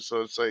mean?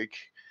 So it's like,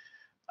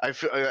 I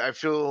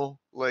feel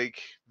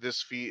like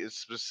this feat is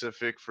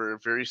specific for a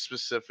very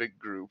specific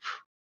group,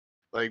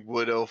 like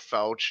Wood Elf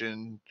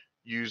Falchion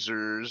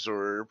users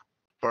or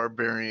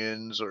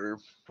barbarians or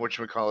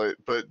whatchamacallit.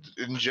 But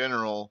in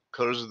general,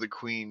 Colors of the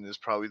Queen is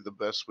probably the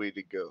best way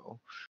to go.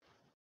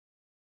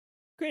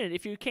 Granted,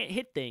 if you can't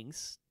hit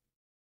things,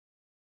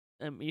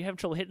 you have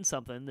trouble hitting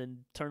something,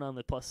 then turn on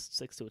the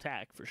 +6 to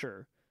attack for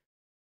sure.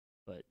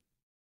 But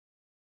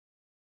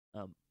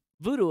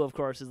Voodoo, of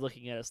course, is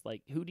looking at us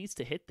like, who needs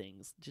to hit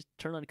things? Just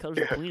turn on Colors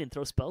of the Queen and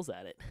throw spells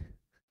at it.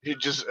 You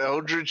just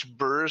Eldritch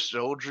Burst.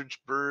 So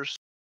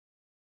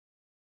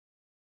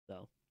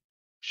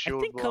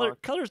I think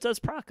Colors does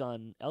proc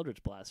on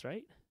Eldritch Blast,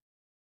 right?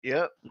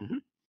 Yep.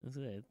 That's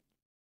it.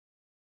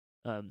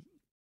 I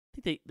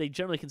think they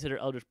generally consider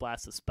Eldritch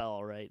Blast a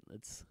spell, right?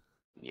 That's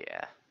what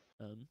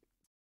I'm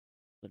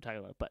talking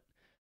about. But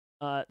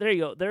there you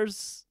go.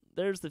 There's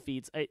the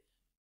feats. I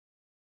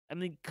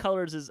mean,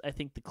 Colors is, I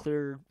think, the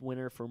clear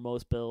winner for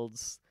most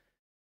builds.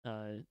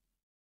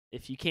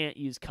 If you can't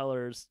use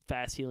Colors,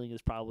 Fast Healing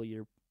is probably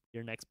your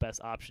next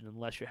best option,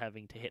 unless you're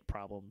having to hit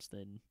problems.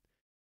 Then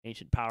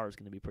Ancient Power is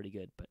going to be pretty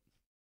good. But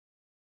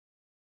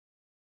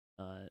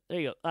there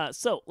you go.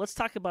 So let's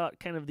talk about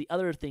kind of the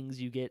other things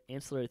you get,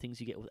 ancillary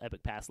things you get with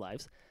Epic Past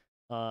Lives.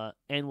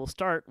 And we'll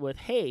start with,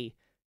 hey,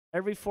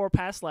 every 4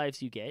 Past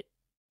Lives you get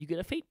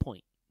a fate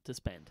point to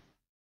spend.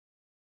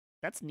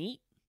 That's neat.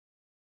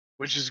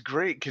 Which is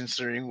great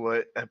considering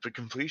what Epic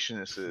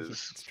Completionist is.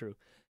 It's true.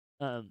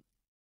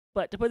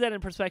 But to put that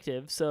in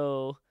perspective,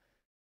 so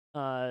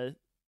let's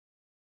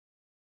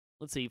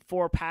see,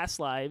 4 Past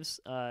Lives,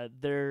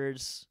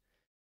 there's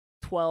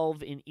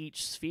 12 in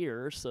each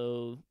sphere,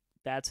 so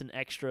that's an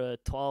extra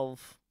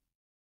 12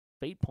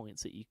 fate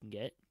points that you can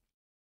get.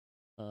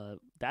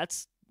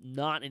 That's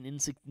not an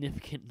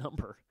insignificant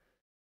number.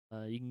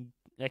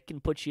 That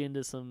can put you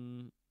into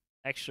some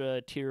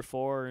extra tier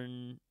 4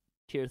 and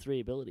tier 3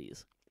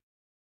 abilities.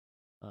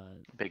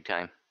 Big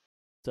time.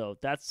 So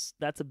that's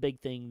a big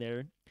thing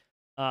there.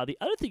 The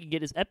other thing you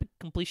get is Epic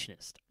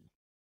Completionist,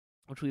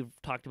 which we've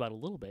talked about a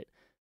little bit.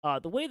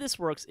 The way this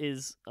works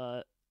is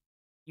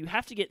you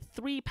have to get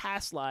 3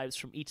 past lives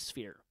from each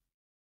sphere.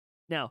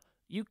 Now,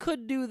 you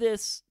could do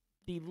this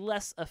the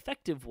less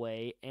effective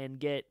way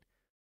and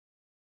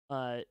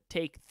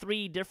take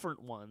 3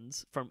 different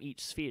ones from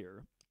each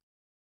sphere.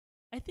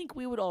 I think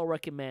we would all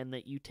recommend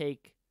that you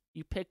pick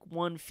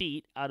 1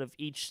 feat out of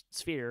each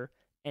sphere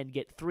and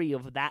get 3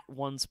 of that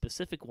one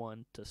specific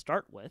one to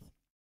start with.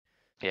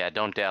 Yeah,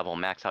 don't dabble.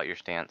 Max out your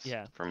stance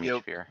from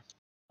each sphere.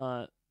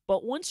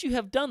 But once you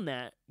have done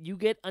that, you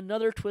get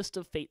another Twist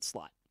of Fate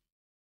slot.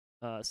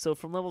 So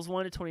from levels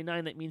 1 to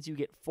 29, that means you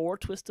get 4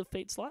 Twist of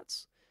Fate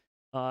slots.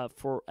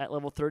 At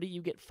level 30,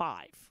 you get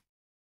 5,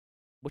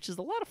 which is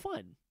a lot of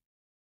fun.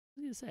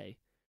 What do you say?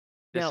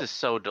 This is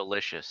so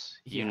delicious.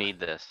 You need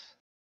this.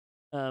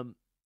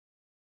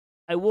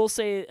 I will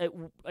say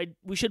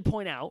we should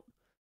point out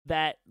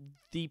that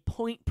the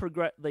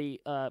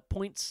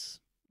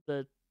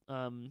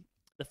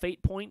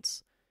fate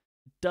points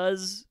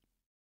does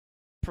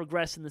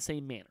progress in the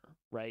same manner,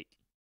 right?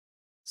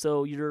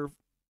 So your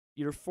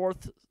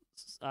 4th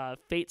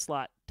fate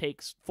slot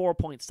takes 4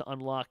 points to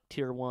unlock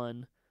tier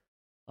 1,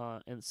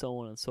 and so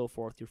on and so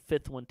forth. Your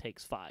 5th one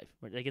takes 5.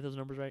 Right? Did I get those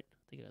numbers right?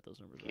 I think I got those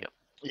numbers right.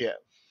 Yep.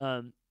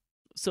 Yeah.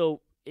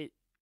 So it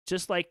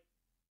just like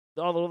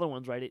all the other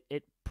ones, right?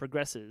 It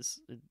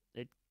progresses.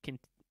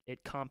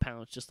 It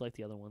compounds just like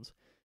the other ones.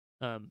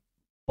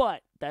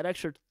 But that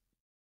extra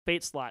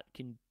fate slot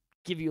can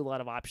give you a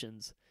lot of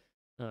options,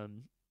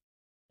 and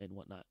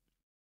whatnot.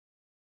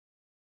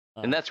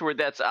 And that's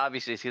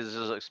obviously, because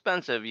it's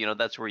expensive,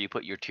 that's where you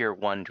put your tier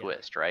 1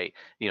 twist, right?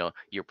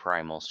 Your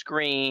primal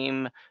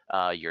scream,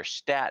 your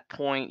stat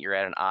point, you're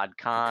at an odd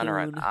con or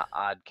an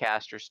odd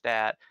caster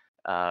stat.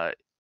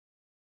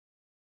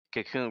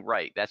 Cocoon,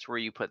 right? That's where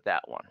you put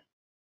that one.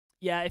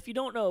 Yeah, if you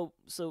don't know,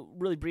 so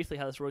really briefly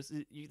how this works,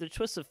 the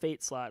Twist of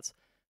Fate slots,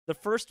 the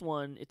first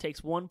one, it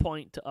takes 1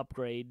 point to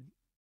upgrade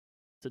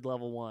to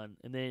level 1,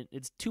 and then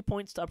it's 2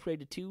 points to upgrade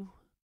to 2.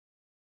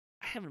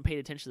 I haven't paid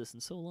attention to this in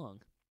so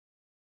long.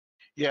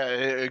 Yeah,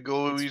 it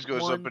always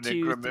goes up in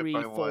increment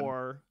by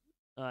 4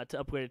 to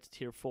upgrade it to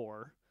tier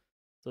 4.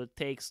 So it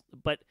takes,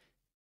 but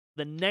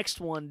the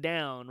next one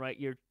down, right?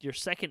 Your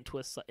second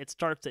twist, it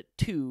starts at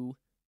 2,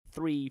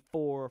 3,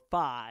 4,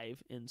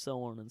 5, and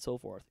so on and so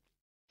forth.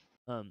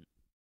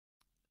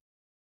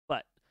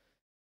 But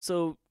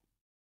so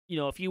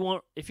if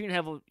you're gonna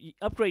have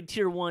upgrade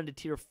tier 1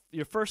 to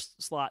your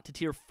first slot to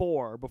tier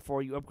 4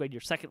 before you upgrade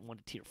your second one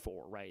to tier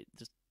 4, right?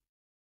 Just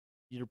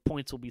your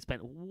points will be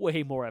spent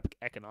way more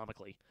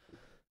economically.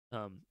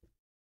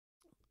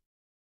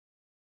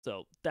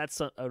 So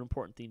that's an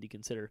important thing to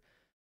consider.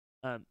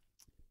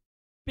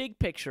 Big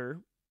picture,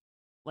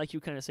 like you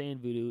kind of saying,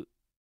 Voodoo,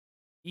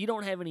 you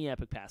don't have any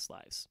epic past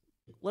lives.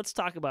 Let's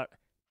talk about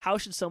how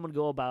should someone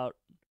go about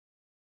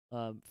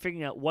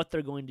figuring out what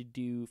they're going to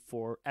do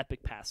for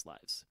epic past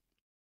lives.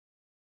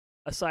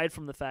 Aside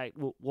from the fact,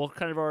 we'll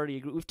kind of already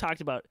agree, we've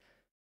talked about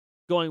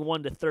going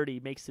 1 to 30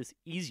 makes this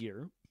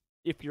easier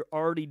if you're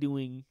already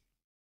doing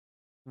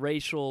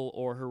racial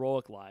or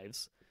heroic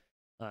lives.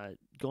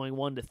 Going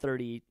 1 to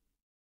 30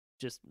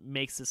 just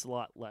makes this a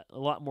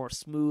lot more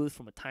smooth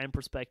from a time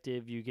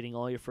perspective. You're getting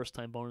all your first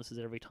time bonuses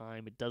every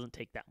time. It doesn't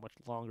take that much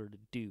longer to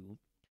do.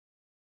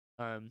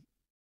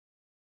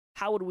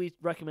 How would we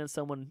recommend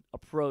someone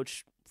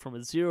approach from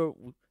a 0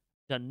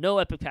 done no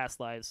epic past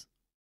lives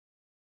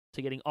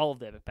to getting all of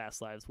the epic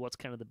past lives? What's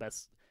kind of the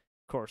best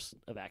course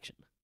of action?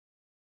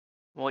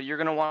 Well, you're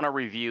going to want to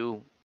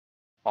review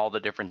all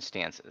the different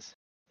stances,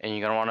 and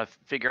you're going to want to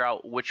figure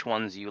out which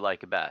ones you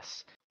like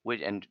best,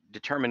 and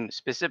determine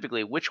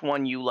specifically which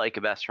one you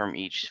like best from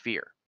each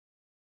sphere.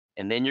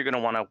 And then you're going to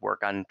want to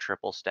work on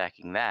triple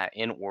stacking that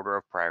in order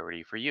of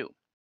priority for you.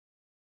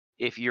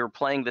 If you're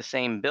playing the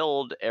same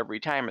build every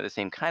time, or the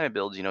same kind of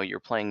builds, you're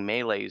playing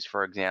melees,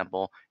 for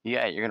example,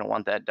 you're going to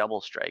want that double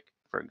strike,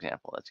 for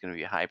example. That's going to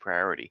be a high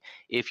priority.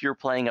 If you're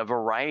playing a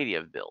variety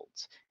of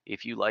builds,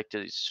 if you like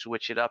to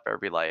switch it up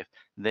every life,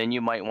 then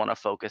you might want to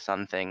focus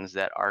on things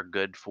that are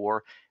good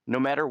for no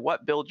matter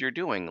what build you're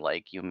doing,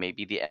 like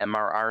maybe the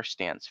MRR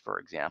stance, for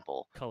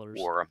example,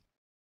 or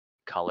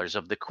Colors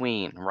of the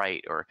Queen,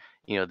 right? Or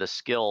the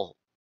skill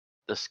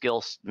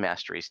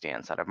mastery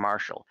stance out of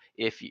martial,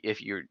 if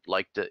you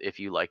like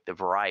the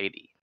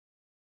variety.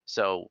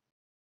 So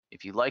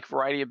if you like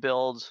variety of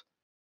builds,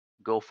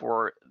 go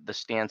for the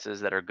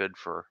stances that are good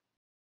for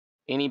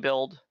any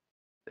build,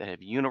 that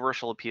have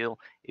universal appeal.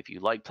 If you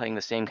like playing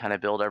the same kind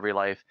of build every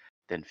life,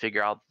 then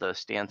figure out the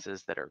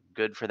stances that are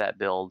good for that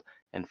build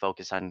and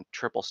focus on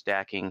triple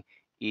stacking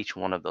each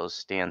one of those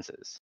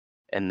stances.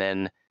 And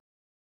then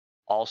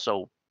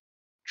also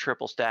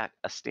triple stack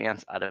a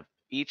stance out of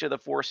each of the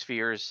 4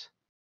 spheres.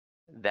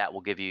 That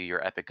will give you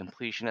your epic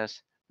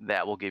completionist.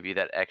 That will give you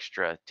that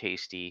extra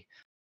tasty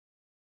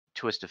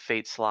Twist of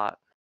Fate slot.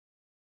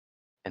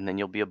 and then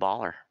you'll be a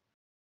baller.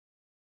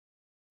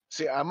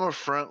 See, I'm a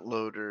front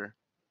loader.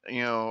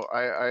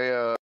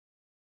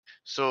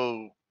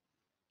 So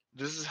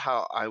this is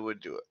how I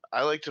would do it.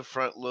 I like to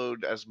front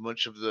load as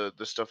much of the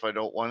stuff I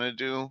don't want to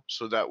do,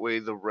 so that way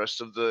the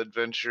rest of the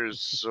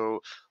adventures.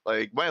 So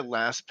like my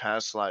last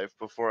past life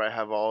before I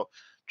have all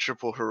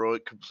triple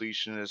heroic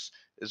completion is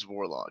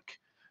Warlock.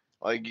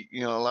 Like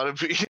a lot of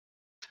people,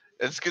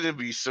 it's gonna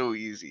be so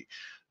easy.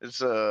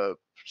 It's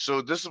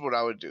So this is what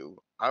I would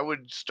do. I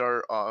would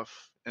start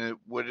off, and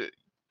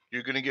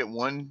you're gonna get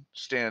one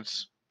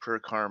stance per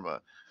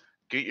karma.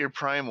 Get your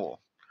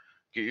primal.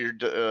 Get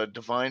your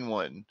divine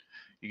one.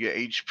 You get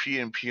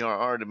HP and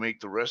PRR to make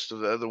the rest of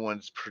the other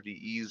ones pretty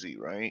easy,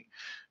 right?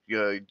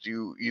 You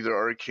do either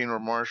arcane or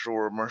martial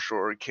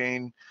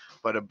arcane.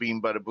 Bada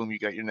beam, bada boom. You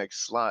got your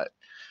next slot.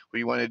 What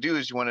you want to do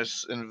is you want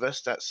to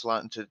invest that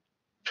slot into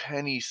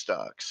penny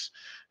stocks,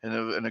 and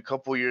in a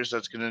couple years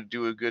that's going to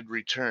do a good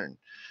return.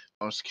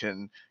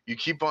 You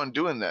keep on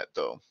doing that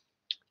though,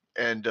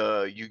 and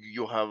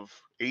you'll have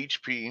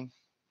HP,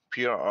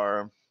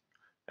 PRR,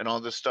 and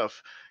all this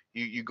stuff.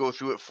 You go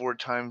through it 4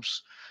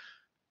 times,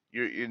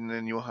 and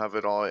then you'll have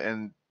it all.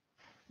 And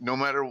no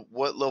matter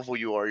what level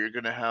you are, you're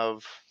gonna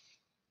have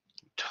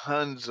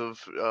tons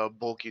of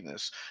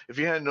bulkiness. If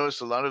you hadn't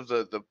noticed, a lot of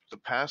the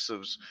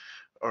passives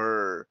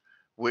are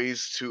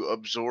ways to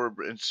absorb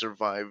and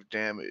survive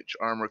damage.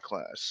 Armor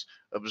class,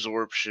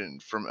 absorption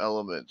from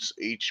elements,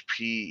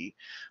 HP,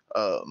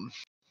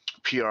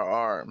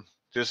 PRR.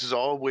 This is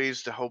all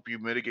ways to help you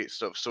mitigate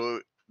stuff.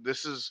 So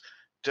this is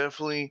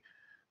definitely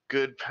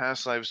good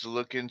past lives to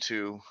look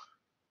into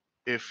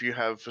if you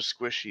have a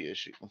squishy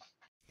issue.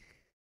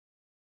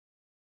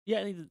 Yeah,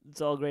 I think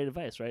it's all great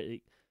advice, right?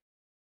 Like,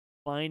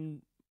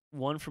 find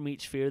one from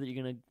each sphere that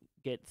you're going to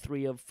get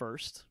 3 of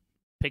first.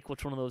 Pick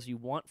which one of those you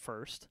want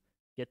first.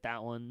 Get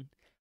that one.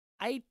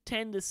 I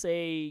tend to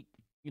say,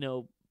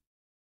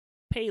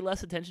 pay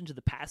less attention to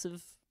the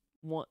passive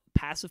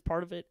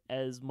part of it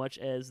as much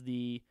as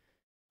the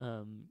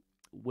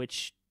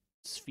which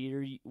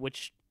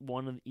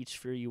one of each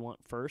sphere you want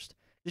first.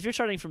 If you're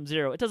starting from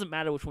 0, it doesn't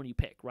matter which one you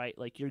pick, right?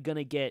 Like, you're going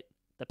to get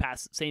the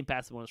same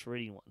passive ones for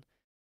anyone.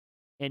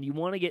 And you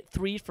want to get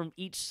 3 from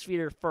each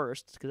sphere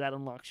first, because that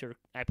unlocks your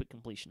epic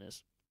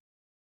completionist.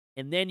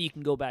 And then you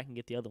can go back and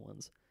get the other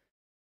ones.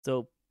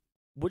 So,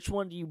 which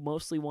one do you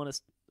mostly want to?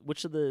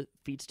 Which of the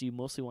feats do you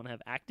mostly want to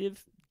have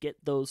active?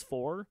 Get those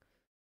 4,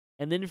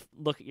 and then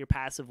look at your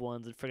passive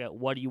ones and figure out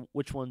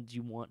which ones do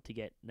you want to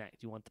get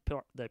next. Do you want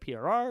the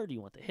PRR? Do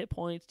you want the hit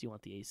points? Do you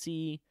want the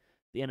AC?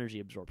 The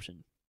energy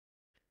absorption?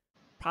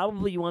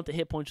 Probably you want the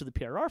hit points with the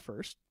PRR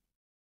first.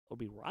 Would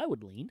be where I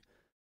would lean.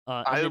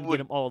 And then get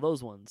them all of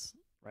those ones.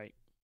 Right.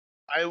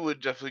 I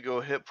would definitely go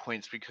hit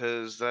points,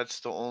 because that's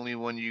the only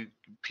one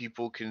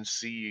people can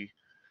see,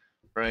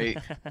 right?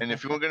 And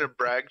if you were gonna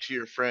brag to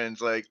your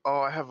friends like, "Oh,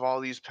 I have all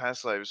these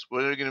past lives,"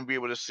 what are they gonna be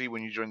able to see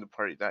when you join the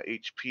party? That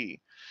HP.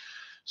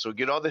 So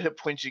get all the hit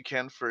points you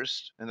can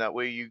first, and that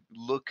way you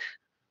look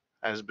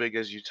as big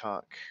as you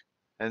talk,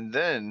 and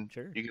then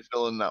you can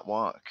fill in that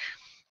walk.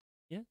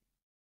 Yeah,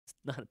 it's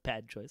not a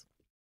bad choice.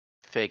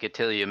 Fake it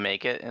till you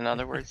make it, in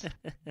other words.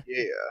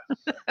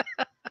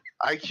 Yeah.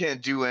 I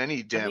can't do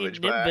any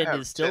damage, but I have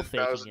is still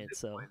faking it,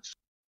 so points.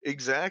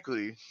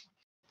 Exactly.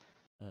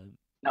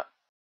 Now,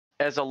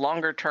 as a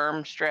longer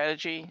term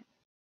strategy,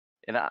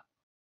 and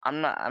I'm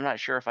not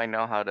sure if I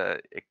know how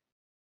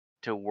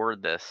to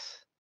word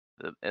this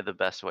the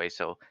best way,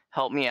 so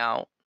help me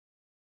out.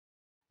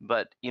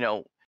 But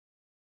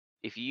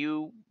if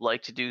you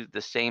like to do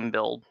the same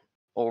build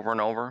over and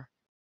over,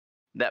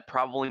 that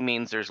probably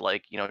means there's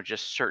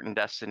just certain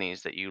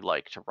destinies that you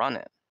like to run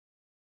it.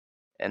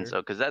 And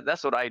so, because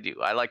that's what I do.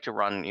 I like to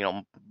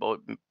run,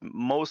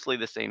 mostly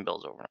the same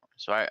builds over and over.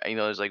 So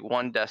there's like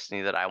one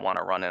destiny that I want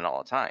to run in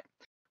all the time,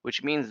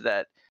 which means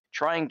that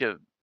trying to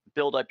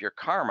build up your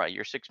karma,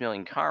 your 6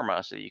 million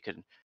karma, so you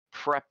can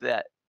prep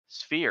that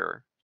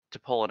sphere to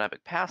pull an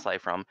epic past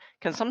life from,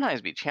 can sometimes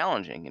be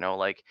challenging.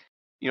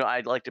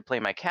 I'd like to play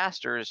my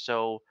casters,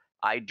 so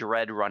I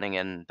dread running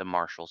in the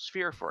martial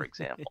sphere, for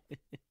example.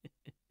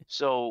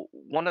 So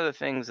one of the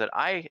things that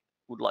I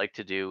would like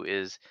to do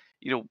is,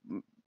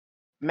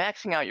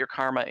 maxing out your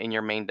karma in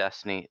your main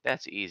destiny,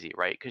 that's easy,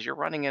 right? Because you're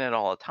running in it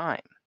all the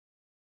time.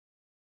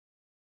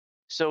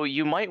 So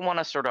you might want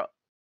to sort of,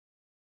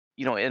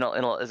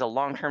 as a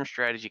long-term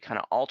strategy, kind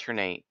of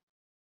alternate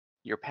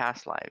your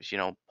past lives.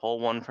 Pull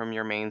one from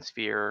your main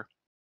sphere,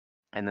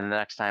 and then the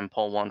next time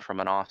pull one from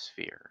an off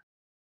sphere,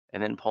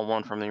 and then pull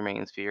one from your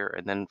main sphere,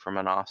 and then from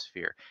an off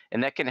sphere.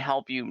 And that can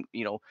help you,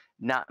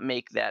 not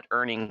make that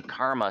earning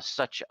karma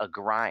such a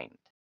grind.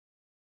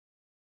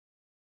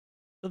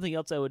 Something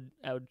else I would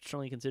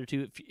strongly consider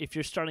too, if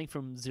you're starting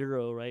from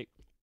 0, right?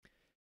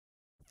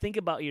 Think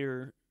about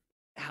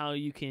how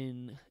you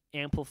can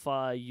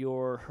amplify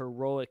your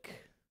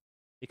heroic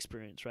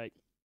experience, right?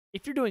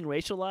 If you're doing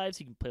racial lives,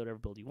 you can play whatever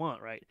build you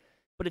want, right?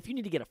 But if you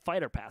need to get a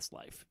fighter past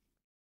life,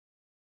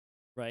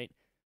 right,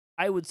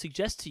 I would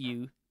suggest to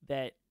you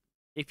that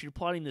if you're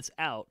plotting this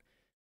out,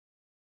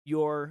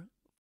 your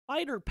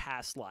fighter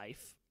past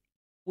life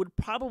would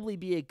probably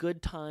be a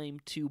good time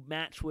to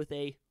match with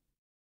a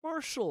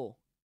martial,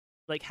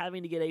 like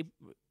having to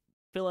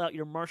fill out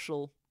your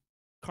martial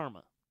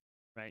karma,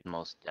 right?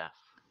 Most def.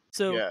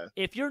 So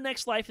if your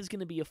next life is going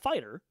to be a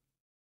fighter,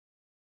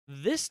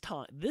 this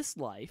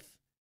life,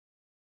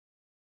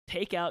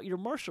 take out your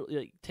martial,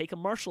 take a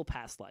martial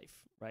past life,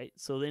 right?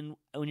 So then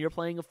when you're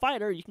playing a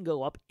fighter, you can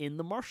go up in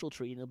the martial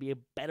tree, and it'll be a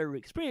better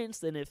experience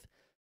than if,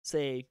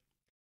 say,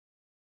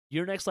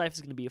 your next life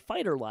is going to be a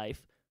fighter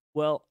life.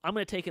 Well, I'm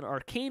going to take an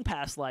arcane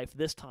past life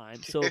this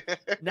time. So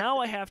now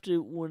I have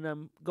to, when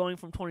I'm going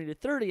from 20 to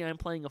 30, I'm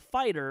playing a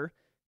fighter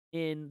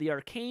in the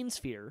arcane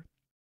sphere,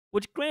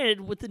 which, granted,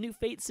 with the new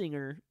Fate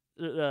Singer,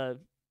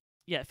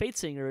 Fate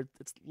Singer,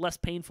 it's less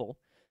painful.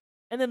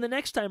 And then the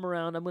next time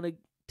around, I'm going to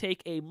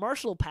take a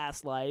martial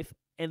past life,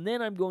 and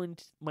then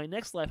my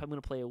next life, I'm going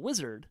to play a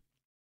wizard,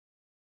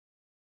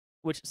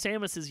 which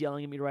Samus is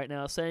yelling at me right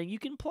now, saying, you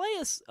can play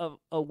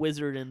a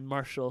wizard in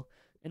martial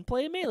and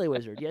play a melee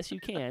wizard. Yes, you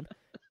can.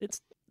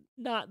 It's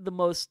not the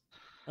most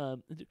a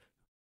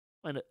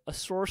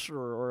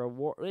sorcerer or a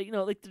war.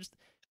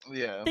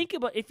 Think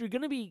about, if you're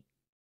going to be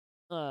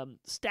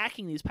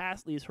stacking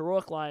these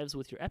heroic lives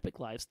with your epic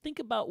lives, think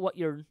about what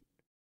your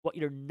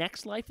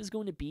next life is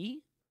going to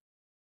be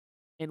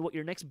and what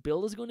your next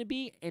build is going to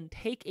be, and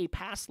take a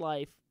past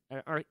life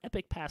or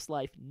epic past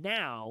life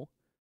now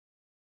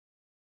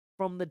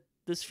from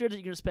the sphere that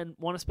you're going to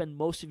want to spend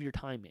most of your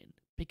time in,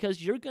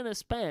 because you're going to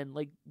spend,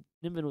 like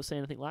Nimvind was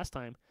saying I think last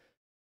time,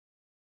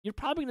 you're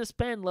probably going to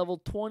spend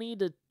level 20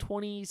 to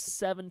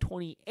 27,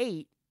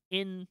 28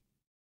 in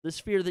the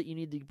sphere that you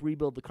need to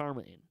rebuild the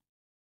karma in.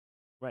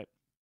 Right.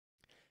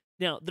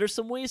 Now, there's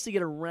some ways to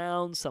get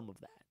around some of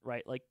that,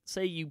 right? Like,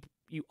 say you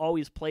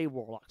always play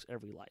warlocks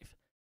every life,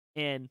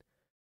 and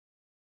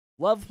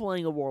love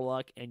playing a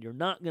warlock, and you're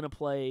not going to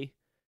play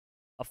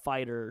a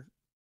fighter,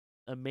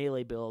 a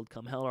melee build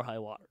come hell or high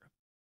water.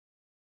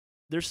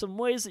 There's some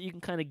ways that you can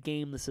kind of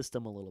game the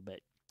system a little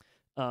bit.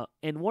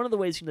 And one of the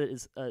ways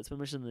it's been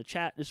mentioned in the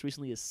chat just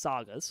recently is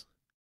sagas,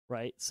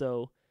 right?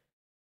 So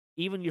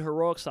even your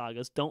heroic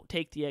sagas, don't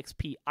take the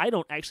XP. I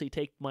don't actually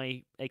take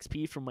my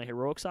XP from my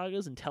heroic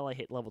sagas until I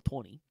hit level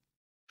 20.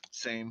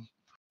 Same.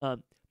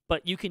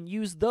 But you can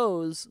use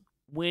those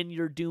when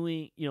you're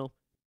doing,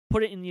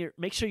 put it in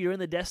make sure you're in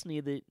the destiny,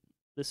 the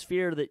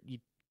sphere that you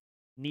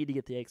need to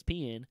get the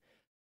XP in,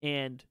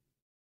 and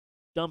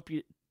dump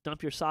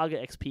your saga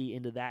XP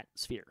into that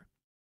sphere.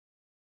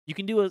 You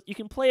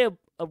can play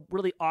a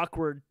really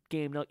awkward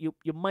game. Now you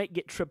might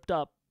get tripped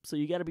up, so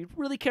you got to be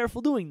really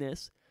careful doing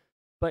this.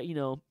 But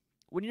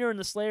when you're in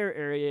the Slayer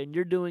area and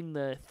you're doing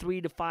the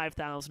 3 to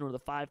 5,000 or the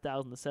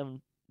 5,000 to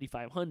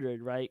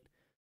 7,500, right?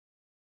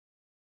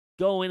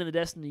 Go into the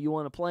destiny you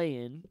want to play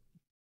in.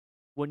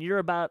 When you're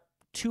about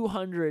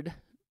 200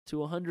 to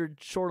 100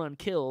 short on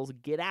kills,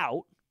 get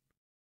out,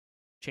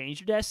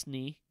 change your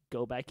destiny,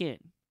 go back in.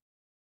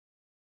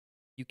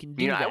 You can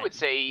do that. I would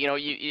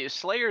say,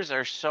 Slayers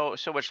are so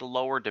much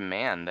lower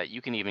demand that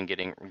you can even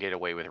get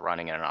away with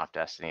running in an off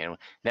destiny. And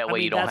that way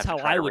you don't have to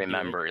try to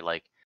remember.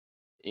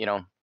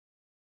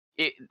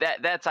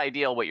 That's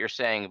ideal what you're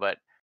saying, but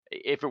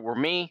if it were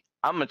me,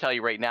 I'm gonna tell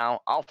you right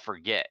now, I'll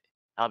forget.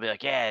 I'll be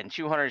like, in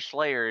 200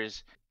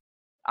 Slayers,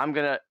 I'm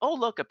gonna,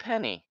 look, a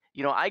penny.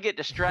 I get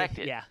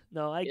distracted.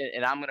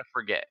 and I'm gonna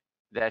forget.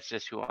 That's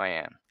just who I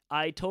am.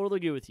 I totally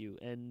agree with you,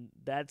 and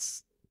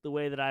that's the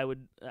way that I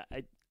would.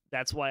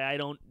 That's why I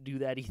don't do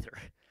that either.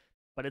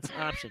 But it's an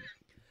option.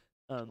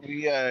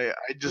 I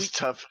just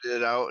toughed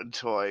it out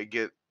until I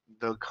get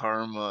the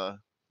karma.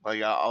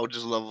 Like I'll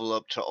just level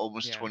up to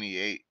almost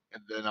 28,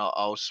 and then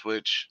I'll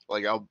switch.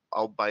 Like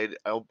I'll bite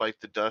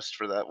the dust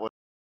for that one.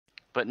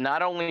 But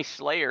not only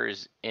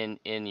Slayers in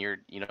your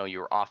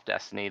your off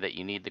destiny that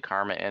you need the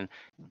karma in,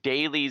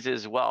 dailies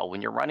as well.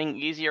 When you're running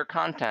easier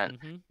content,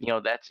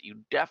 you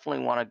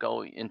definitely want to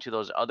go into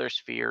those other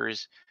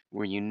spheres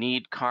where you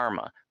need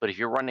karma. But if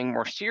you're running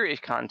more serious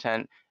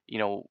content,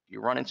 you're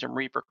running some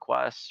Reaper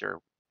quests, or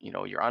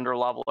you're under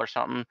level or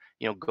something,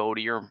 go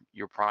to your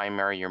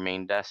primary, your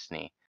main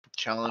destiny.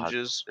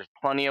 Challenges. There's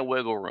plenty of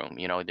wiggle room.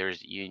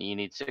 There's you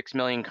need 6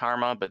 million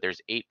karma, but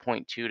there's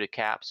 8.2 to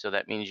cap, so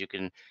that means you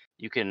can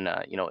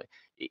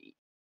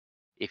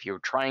if you're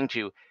trying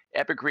to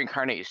epic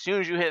reincarnate as soon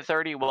as you hit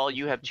 30, well,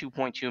 you have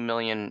 2.2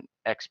 million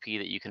XP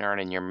that you can earn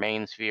in your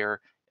main sphere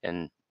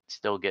and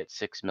still get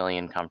 6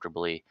 million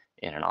comfortably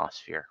in an off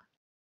sphere.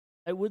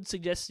 I would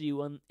suggest to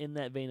you in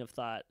that vein of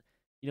thought,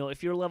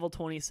 if you're level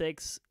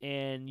 26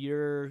 and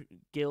your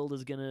guild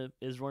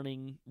is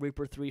running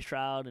Reaper 3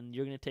 Shroud, and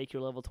you're gonna take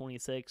your level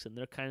 26 and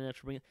they're kind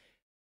enough to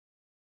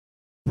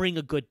bring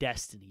a good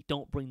destiny.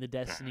 Don't bring the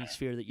destiny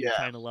sphere that you're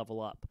trying to level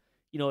up.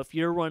 If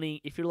you're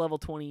level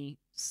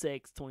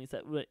 26,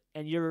 27,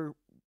 and you're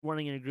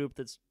running in a group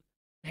that's,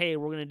 hey,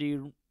 we're going to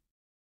do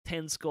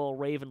 10 Skull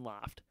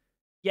Ravenloft.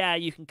 Yeah,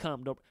 you can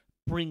come. Don't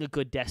bring a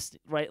good destiny,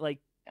 right?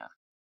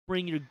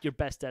 Bring your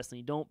best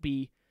destiny. Don't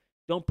be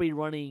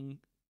running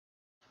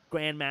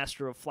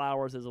Grandmaster of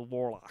Flowers as a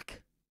warlock.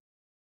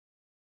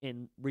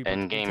 in Reaper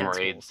And game intense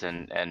raids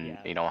goals.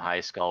 and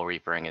high skull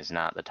reapering is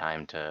not the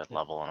time to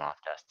level and off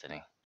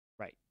Destiny.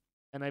 Right.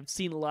 And I've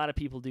seen a lot of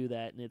people do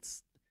that, and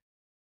it's,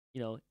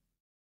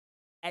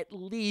 at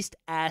least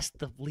ask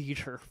the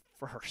leader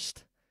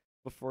first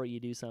before you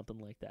do something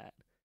like that.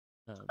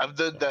 I've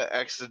done that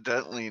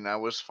accidentally, and I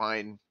was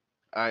fine.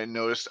 I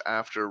noticed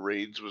after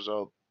raids was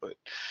up, but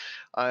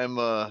I'm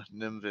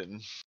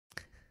Nimvind.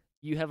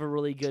 You have a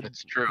really good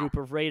group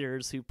of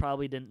raiders who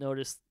probably didn't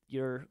notice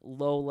your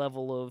low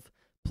level of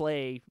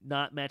play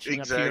not matching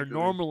up to your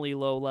normally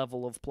low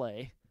level of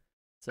play.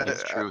 So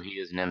it's true. He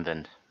is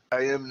Nimvind.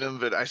 I am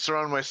Nimvind. I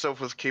surround myself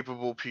with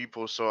capable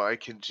people so I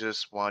can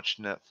just watch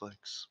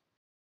Netflix.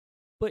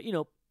 But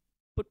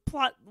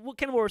plot. What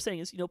we're saying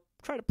is,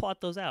 try to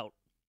plot those out.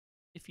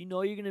 If you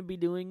know you're going to be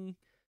doing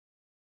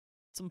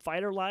some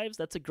fighter lives,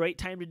 that's a great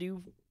time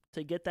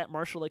to get that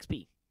martial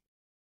XP.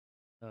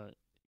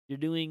 You're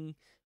doing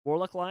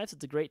warlock lives,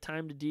 it's a great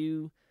time to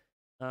do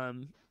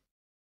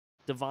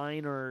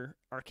divine or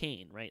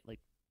arcane, right?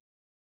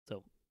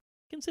 So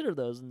consider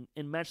those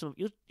and match them.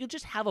 You'll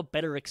just have a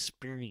better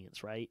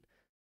experience, right?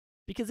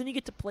 Because then you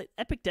get to play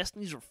epic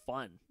destinies are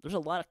fun. There's a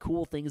lot of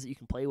cool things that you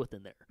can play with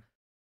in there.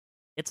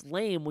 It's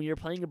lame when you're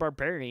playing a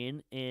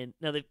barbarian, and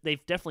now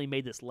they've definitely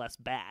made this less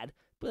bad.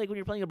 But when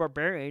you're playing a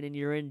barbarian and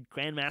you're in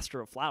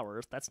Grandmaster of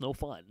Flowers, that's no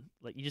fun.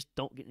 You just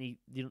don't get any.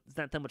 There's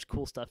not that much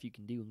cool stuff you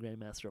can do in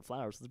Grandmaster of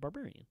Flowers as a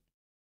barbarian.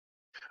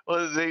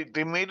 Well,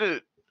 they made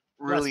it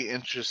really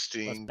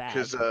interesting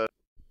because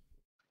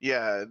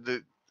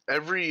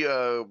every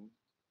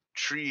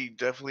tree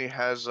definitely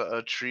has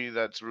a tree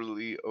that's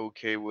really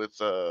okay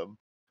with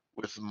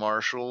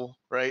martial,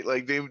 right?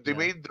 Like they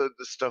made the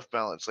stuff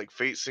balance. Like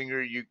Fate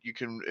Singer, you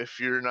can, if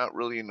you're not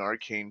really an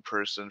arcane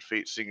person,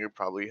 Fate Singer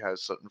probably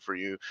has something for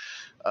you.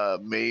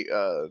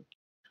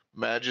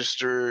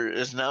 Magister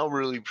is now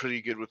really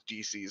pretty good with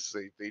DCs.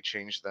 They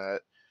changed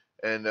that,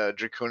 and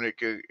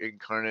Draconic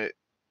Incarnate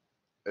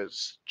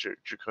as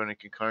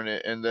Draconic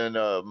Incarnate, and then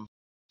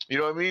you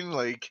know what I mean,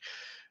 like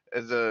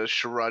the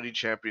Sharadi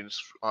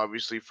champions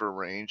obviously for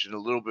range and a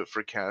little bit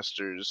for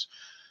casters.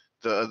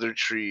 The other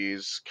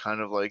trees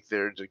kind of like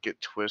there to get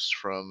twists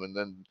from, and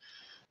then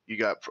you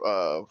got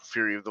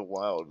Fury of the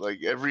Wild. Like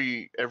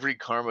every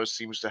karma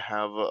seems to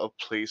have a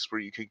place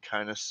where you can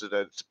kind of sit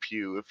at its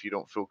pew if you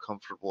don't feel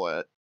comfortable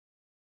at.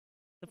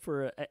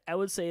 I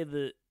would say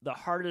the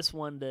hardest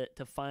one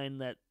to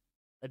find that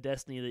a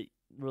destiny that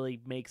really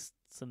makes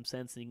some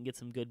sense and you can get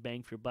some good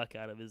bang for your buck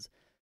out of is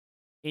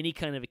any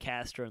kind of a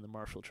caster in the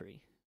martial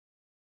tree.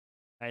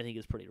 I think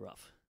is pretty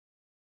rough.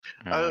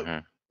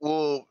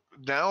 Well,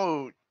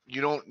 now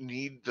you don't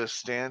need the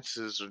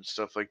stances and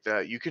stuff like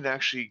that. You can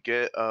actually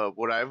get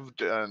what I've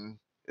done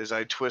is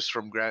I twist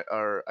from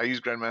I use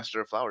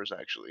Grandmaster of Flowers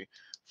actually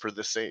for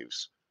the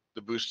saves,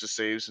 the boost to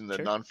saves and the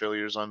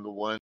non-failures on the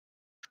one.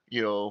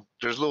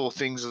 There's little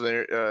things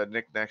there,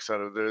 knickknacks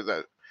out of there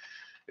that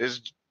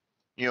is,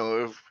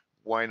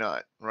 why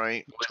not,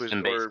 right?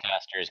 Wisdom-based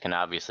casters can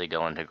obviously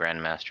go into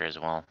Grandmaster as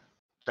well.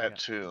 That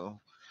too.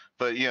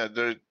 But yeah,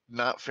 they're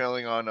not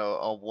failing on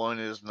a 1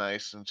 is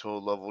nice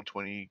until level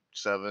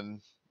 27.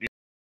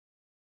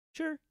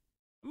 Sure.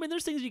 I mean,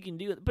 there's things you can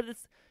do,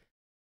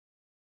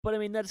 but I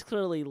mean, that's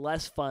clearly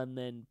less fun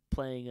than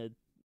playing a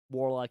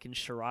warlock in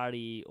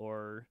Sharadi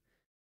or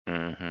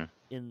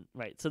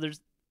right. So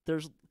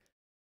there's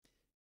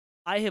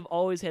I have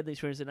always had the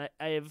experience, and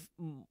I have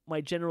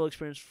my general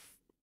experience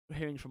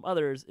hearing from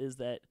others is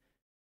that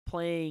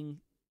playing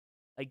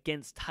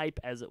against type,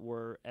 as it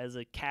were, as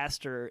a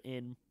caster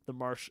in the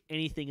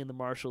anything in the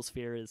martial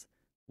sphere is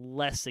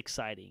less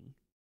exciting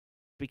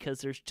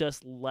because there's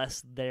just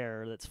less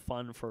there that's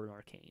fun for an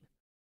arcane.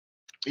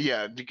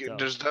 Yeah,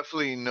 there's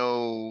definitely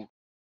no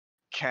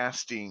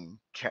casting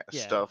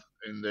stuff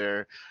in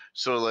there.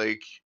 So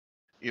like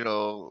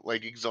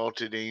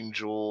Exalted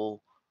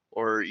Angel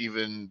or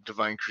even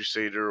Divine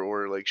Crusader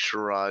or like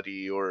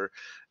Sharadi or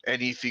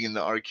anything in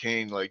the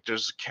arcane, like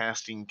there's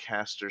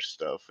caster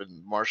stuff,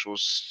 and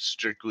Martial's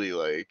strictly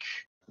like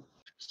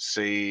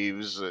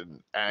saves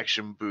and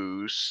action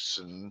boosts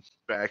and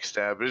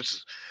backstab.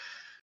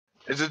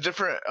 It's a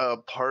different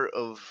part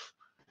of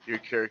your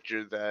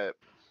character that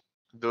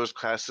those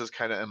classes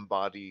kind of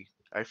embody.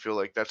 I feel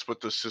like that's what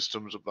the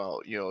system's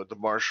about. The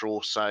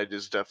martial side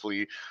is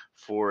definitely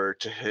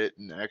to hit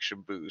and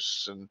action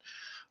boosts and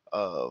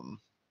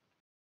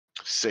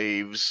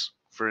saves,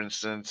 for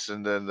instance,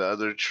 and then the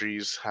other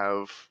trees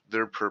have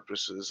their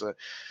purposes.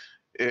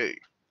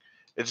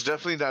 It's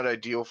definitely not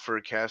ideal for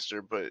a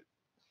caster, but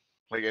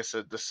like I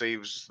said, the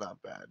saves is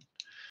not bad.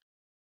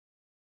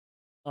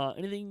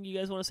 Anything you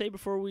guys want to say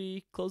before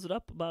we close it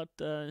up about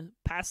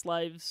past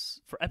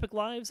lives for epic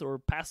lives or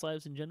past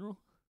lives in general?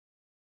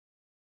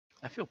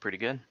 I feel pretty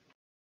good.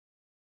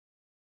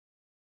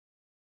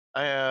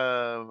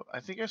 I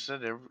think I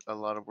said a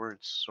lot of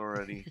words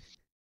already.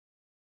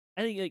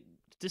 I think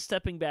just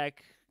stepping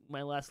back,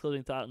 my last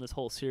closing thought on this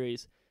whole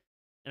series,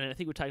 and I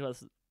think we talked about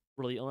this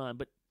really on,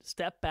 but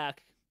step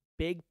back,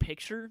 big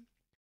picture,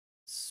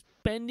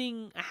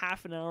 spending a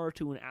half an hour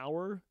to an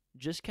hour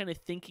just kind of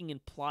thinking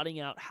and plotting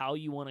out how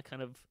you want to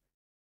kind of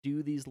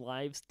do these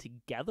lives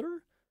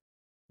together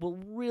will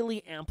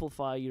really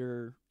amplify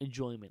your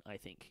enjoyment, I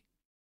think.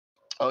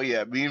 Oh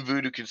yeah, me and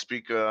Voodoo can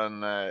speak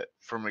on that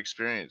from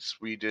experience.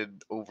 We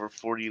did over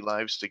 40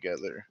 lives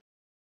together,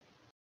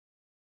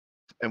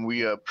 and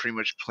we pretty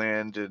much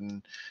planned.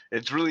 And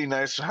it's really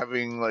nice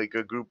having like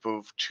a group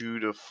of 2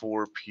 to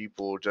 4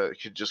 people that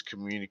could just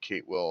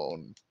communicate well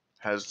and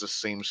has the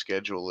same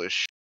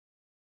schedule-ish.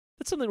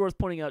 That's something worth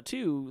pointing out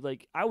too.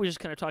 Like, I was just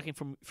kind of talking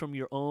from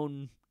your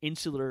own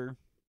insular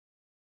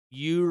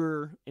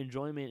your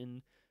enjoyment,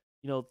 and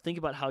think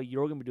about how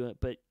you're going to be doing it.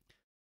 But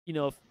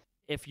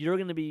if you're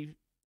going to be,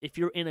 if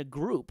you're in a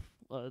group,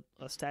 a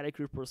static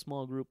group or a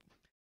small group,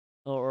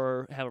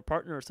 or have a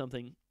partner or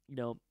something,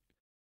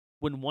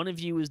 when one of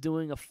you is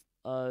doing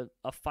a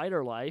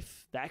fighter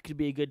life, that could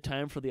be a good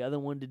time for the other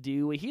one to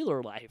do a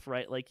healer life,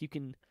 right? Like, you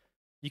can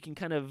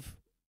kind of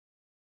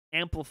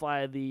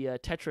amplify the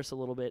Tetris a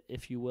little bit,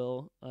 if you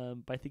will,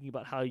 by thinking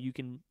about how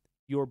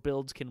your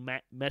builds can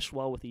mesh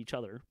well with each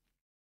other.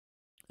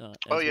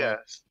 Oh yeah,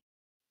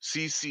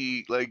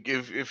 CC, like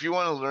if you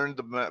want to learn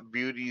the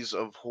beauties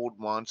of hold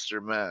monster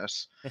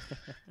mass,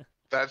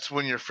 that's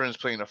when your friend's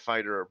playing a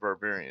fighter or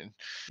barbarian.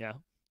 Yeah.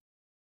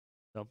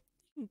 So,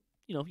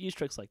 use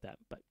tricks like that.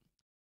 But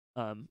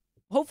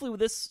hopefully, with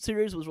this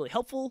series was really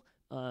helpful,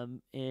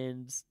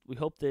 and we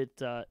hope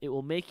that it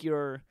will make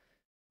your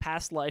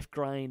past life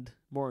grind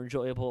more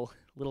enjoyable,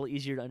 a little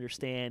easier to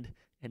understand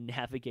and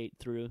navigate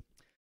through.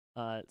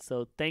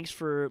 So thanks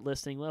for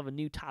listening. We'll have a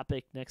new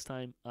topic next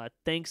time.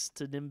 Thanks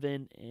to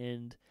Nimvind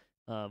and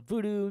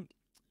Voodoo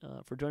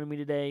for joining me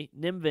today.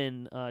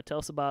 Nimvind, tell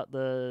us about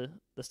the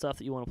stuff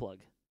that you want to plug.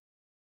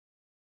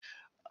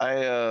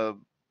 The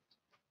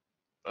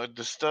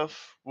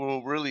stuff,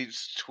 well, really,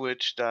 it's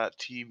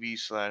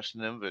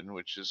twitch.tv/Nimvind,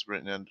 which is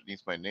written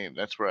underneath my name.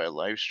 That's where I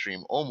live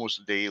stream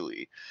almost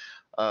daily.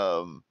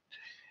 And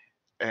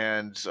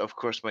of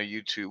course my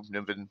YouTube,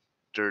 Nimvind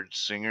Dirge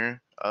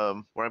Singer,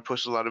 where I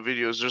post a lot of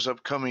videos. There's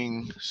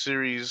upcoming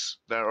series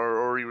that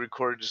are already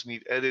recorded, just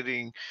need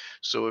editing.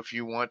 So if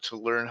you want to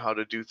learn how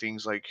to do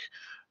things like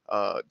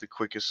the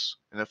quickest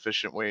and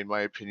efficient way, in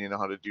my opinion, on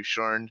how to do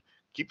Sharn,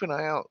 keep an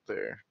eye out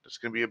there. That's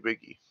going to be a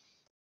biggie.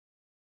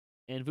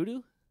 And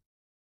Voodoo?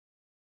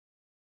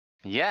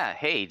 Yeah,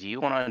 hey, do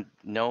you want to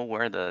know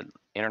where the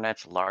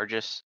internet's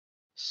largest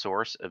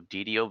source of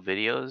DDO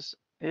videos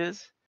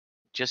is?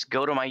 Just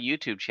go to my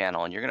YouTube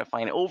channel and you're going to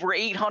find over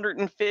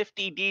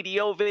 850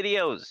 DDO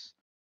videos.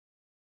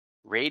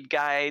 Raid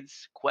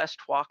guides, quest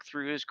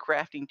walkthroughs,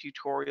 crafting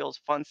tutorials,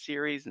 fun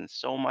series, and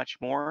so much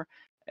more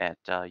at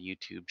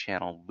YouTube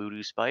channel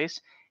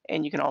Vooduspyce.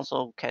 And you can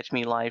also catch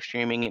me live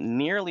streaming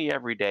nearly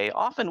every day,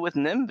 often with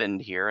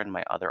Nimvind here and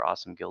my other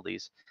awesome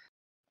guildies,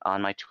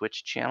 on my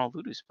Twitch channel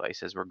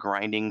Vooduspyce, as we're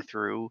grinding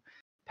through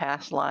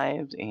past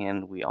lives,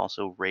 and we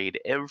also raid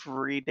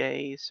every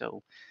day.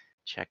 So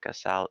check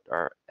us out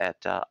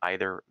at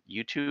either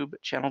YouTube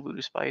channel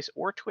Vooduspyce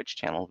or Twitch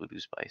channel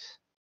Vooduspyce.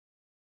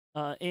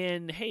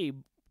 And hey,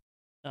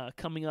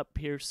 coming up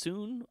here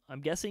soon,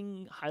 I'm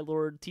guessing High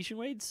Lord teaching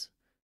raids?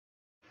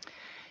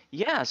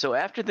 Yeah, so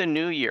after the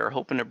new year,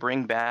 hoping to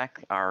bring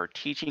back our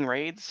teaching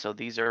raids. So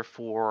these are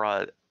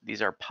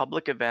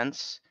public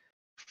events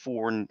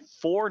for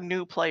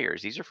new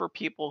players. These are for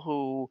people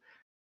who,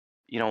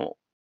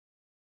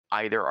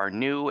 either are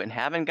new and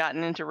haven't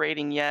gotten into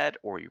raiding yet,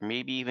 or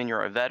maybe even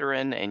you're a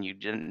veteran and you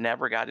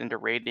never got into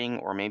raiding,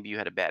 or maybe you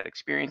had a bad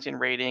experience in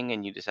raiding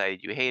and you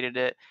decided you hated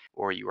it,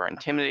 or you are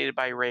intimidated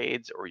by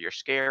raids, or you're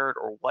scared,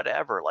 or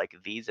whatever. Like,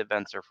 these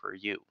events are for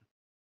you.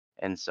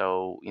 And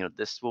so,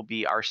 this will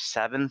be our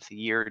 7th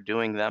year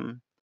doing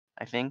them,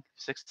 I think,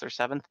 6th or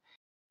 7th.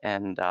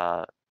 And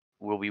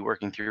we'll be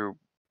working through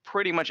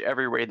pretty much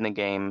every raid in the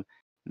game.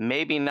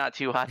 Maybe not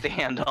too hot to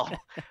handle,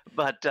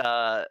 but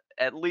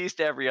at least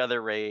every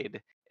other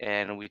raid.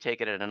 And we take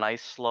it at a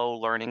nice, slow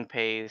learning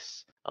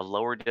pace, a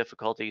lower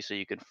difficulty, so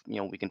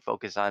we can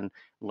focus on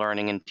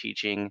learning and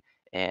teaching,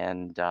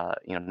 and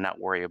not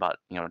worry about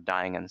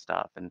dying and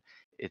stuff. And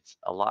it's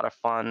a lot of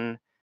fun.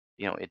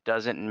 It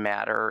doesn't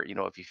matter,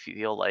 if you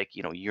feel like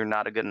you're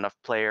not a good enough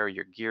player,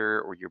 your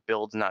gear or your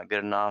build's not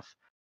good enough,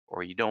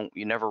 or you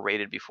never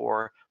raided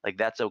before. Like,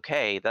 that's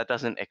okay. That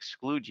doesn't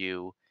exclude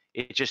you.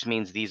 It just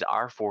means these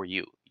are for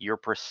you. You're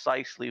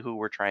precisely who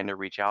we're trying to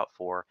reach out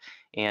for.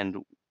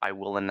 And I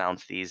will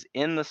announce these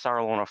in the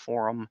Sarlona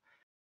forum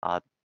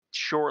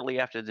shortly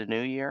after the new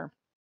year.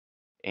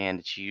 And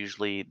it's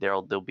usually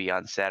they'll be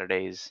on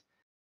Saturdays.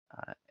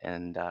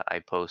 And I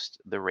post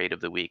the raid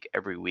of the week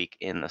every week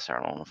in the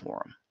Sarlona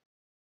forum.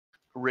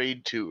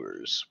 Raid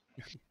tours.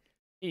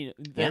 I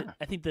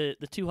think the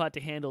too hot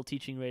to handle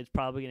teaching raid is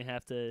probably going to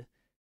have to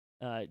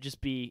just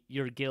be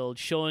your guild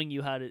showing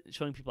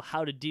people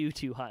how to do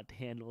too hot to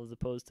handle, as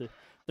opposed to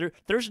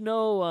there's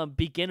no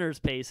beginner's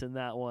pace in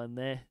that one.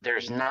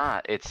 There's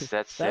not. That's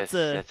a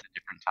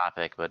different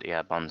topic, but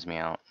yeah, it bums me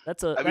out.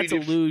 That's a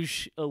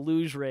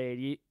luge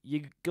raid.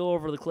 You go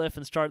over the cliff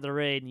and start the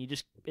raid, and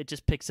it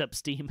just picks up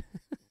steam.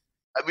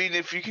 I mean,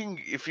 if you can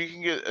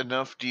get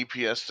enough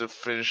DPS to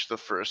finish the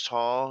first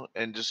haul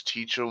and just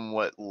teach them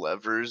what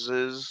levers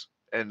is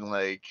and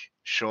like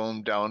show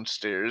them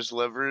downstairs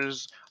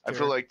levers, I feel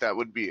Sure. like that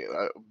would be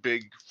a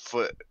big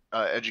foot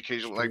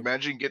education. Like, True.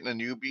 imagine getting a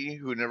newbie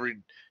who never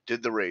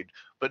did the raid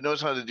but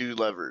knows how to do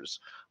levers.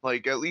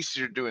 Like, at least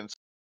you're doing.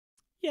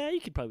 Yeah,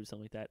 you could probably do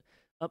something like that.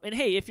 And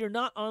hey, if you're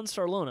not on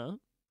Sarlona,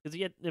 because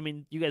you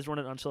guys run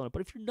it on Sarlona,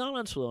 but if you're not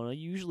on Sarlona,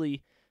 you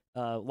usually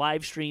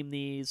live stream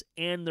these,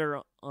 and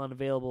they're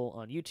available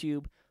on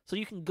YouTube, so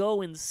you can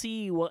go and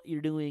see what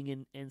you're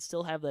doing and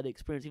still have that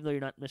experience, even though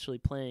you're not necessarily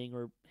playing,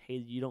 or hey,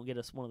 you don't get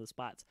us one of the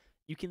spots.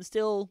 You can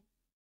still,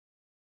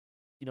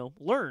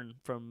 learn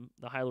from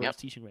the High Lord's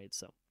teaching raids.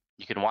 So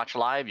you can watch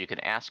live, you can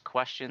ask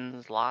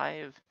questions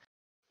live,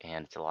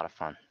 and it's a lot of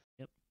fun.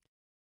 Yep.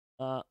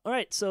 All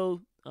right,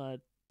 so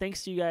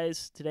thanks to you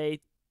guys today.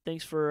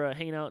 Thanks for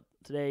hanging out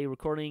today,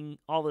 recording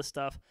all this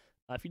stuff.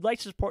 If you'd like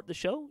to support the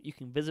show, you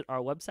can visit our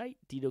website,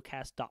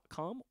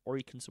 DDOCast.com, or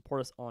you can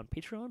support us on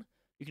Patreon.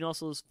 You can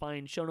also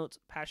find show notes,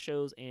 past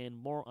shows, and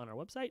more on our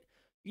website.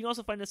 You can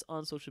also find us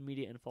on social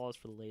media and follow us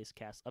for the latest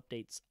cast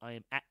updates. I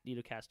am at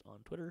DDOCast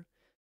on Twitter.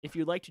 If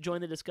you'd like to join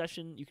the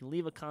discussion, you can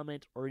leave a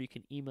comment or you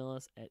can email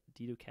us at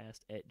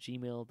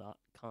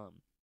ddocast@gmail.com.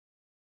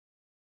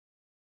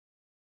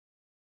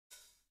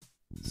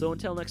 So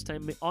until next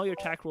time, may all your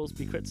attack rolls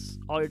be crits,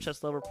 all your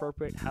chest level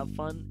appropriate, have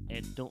fun,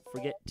 and don't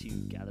forget to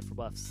gather for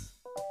buffs.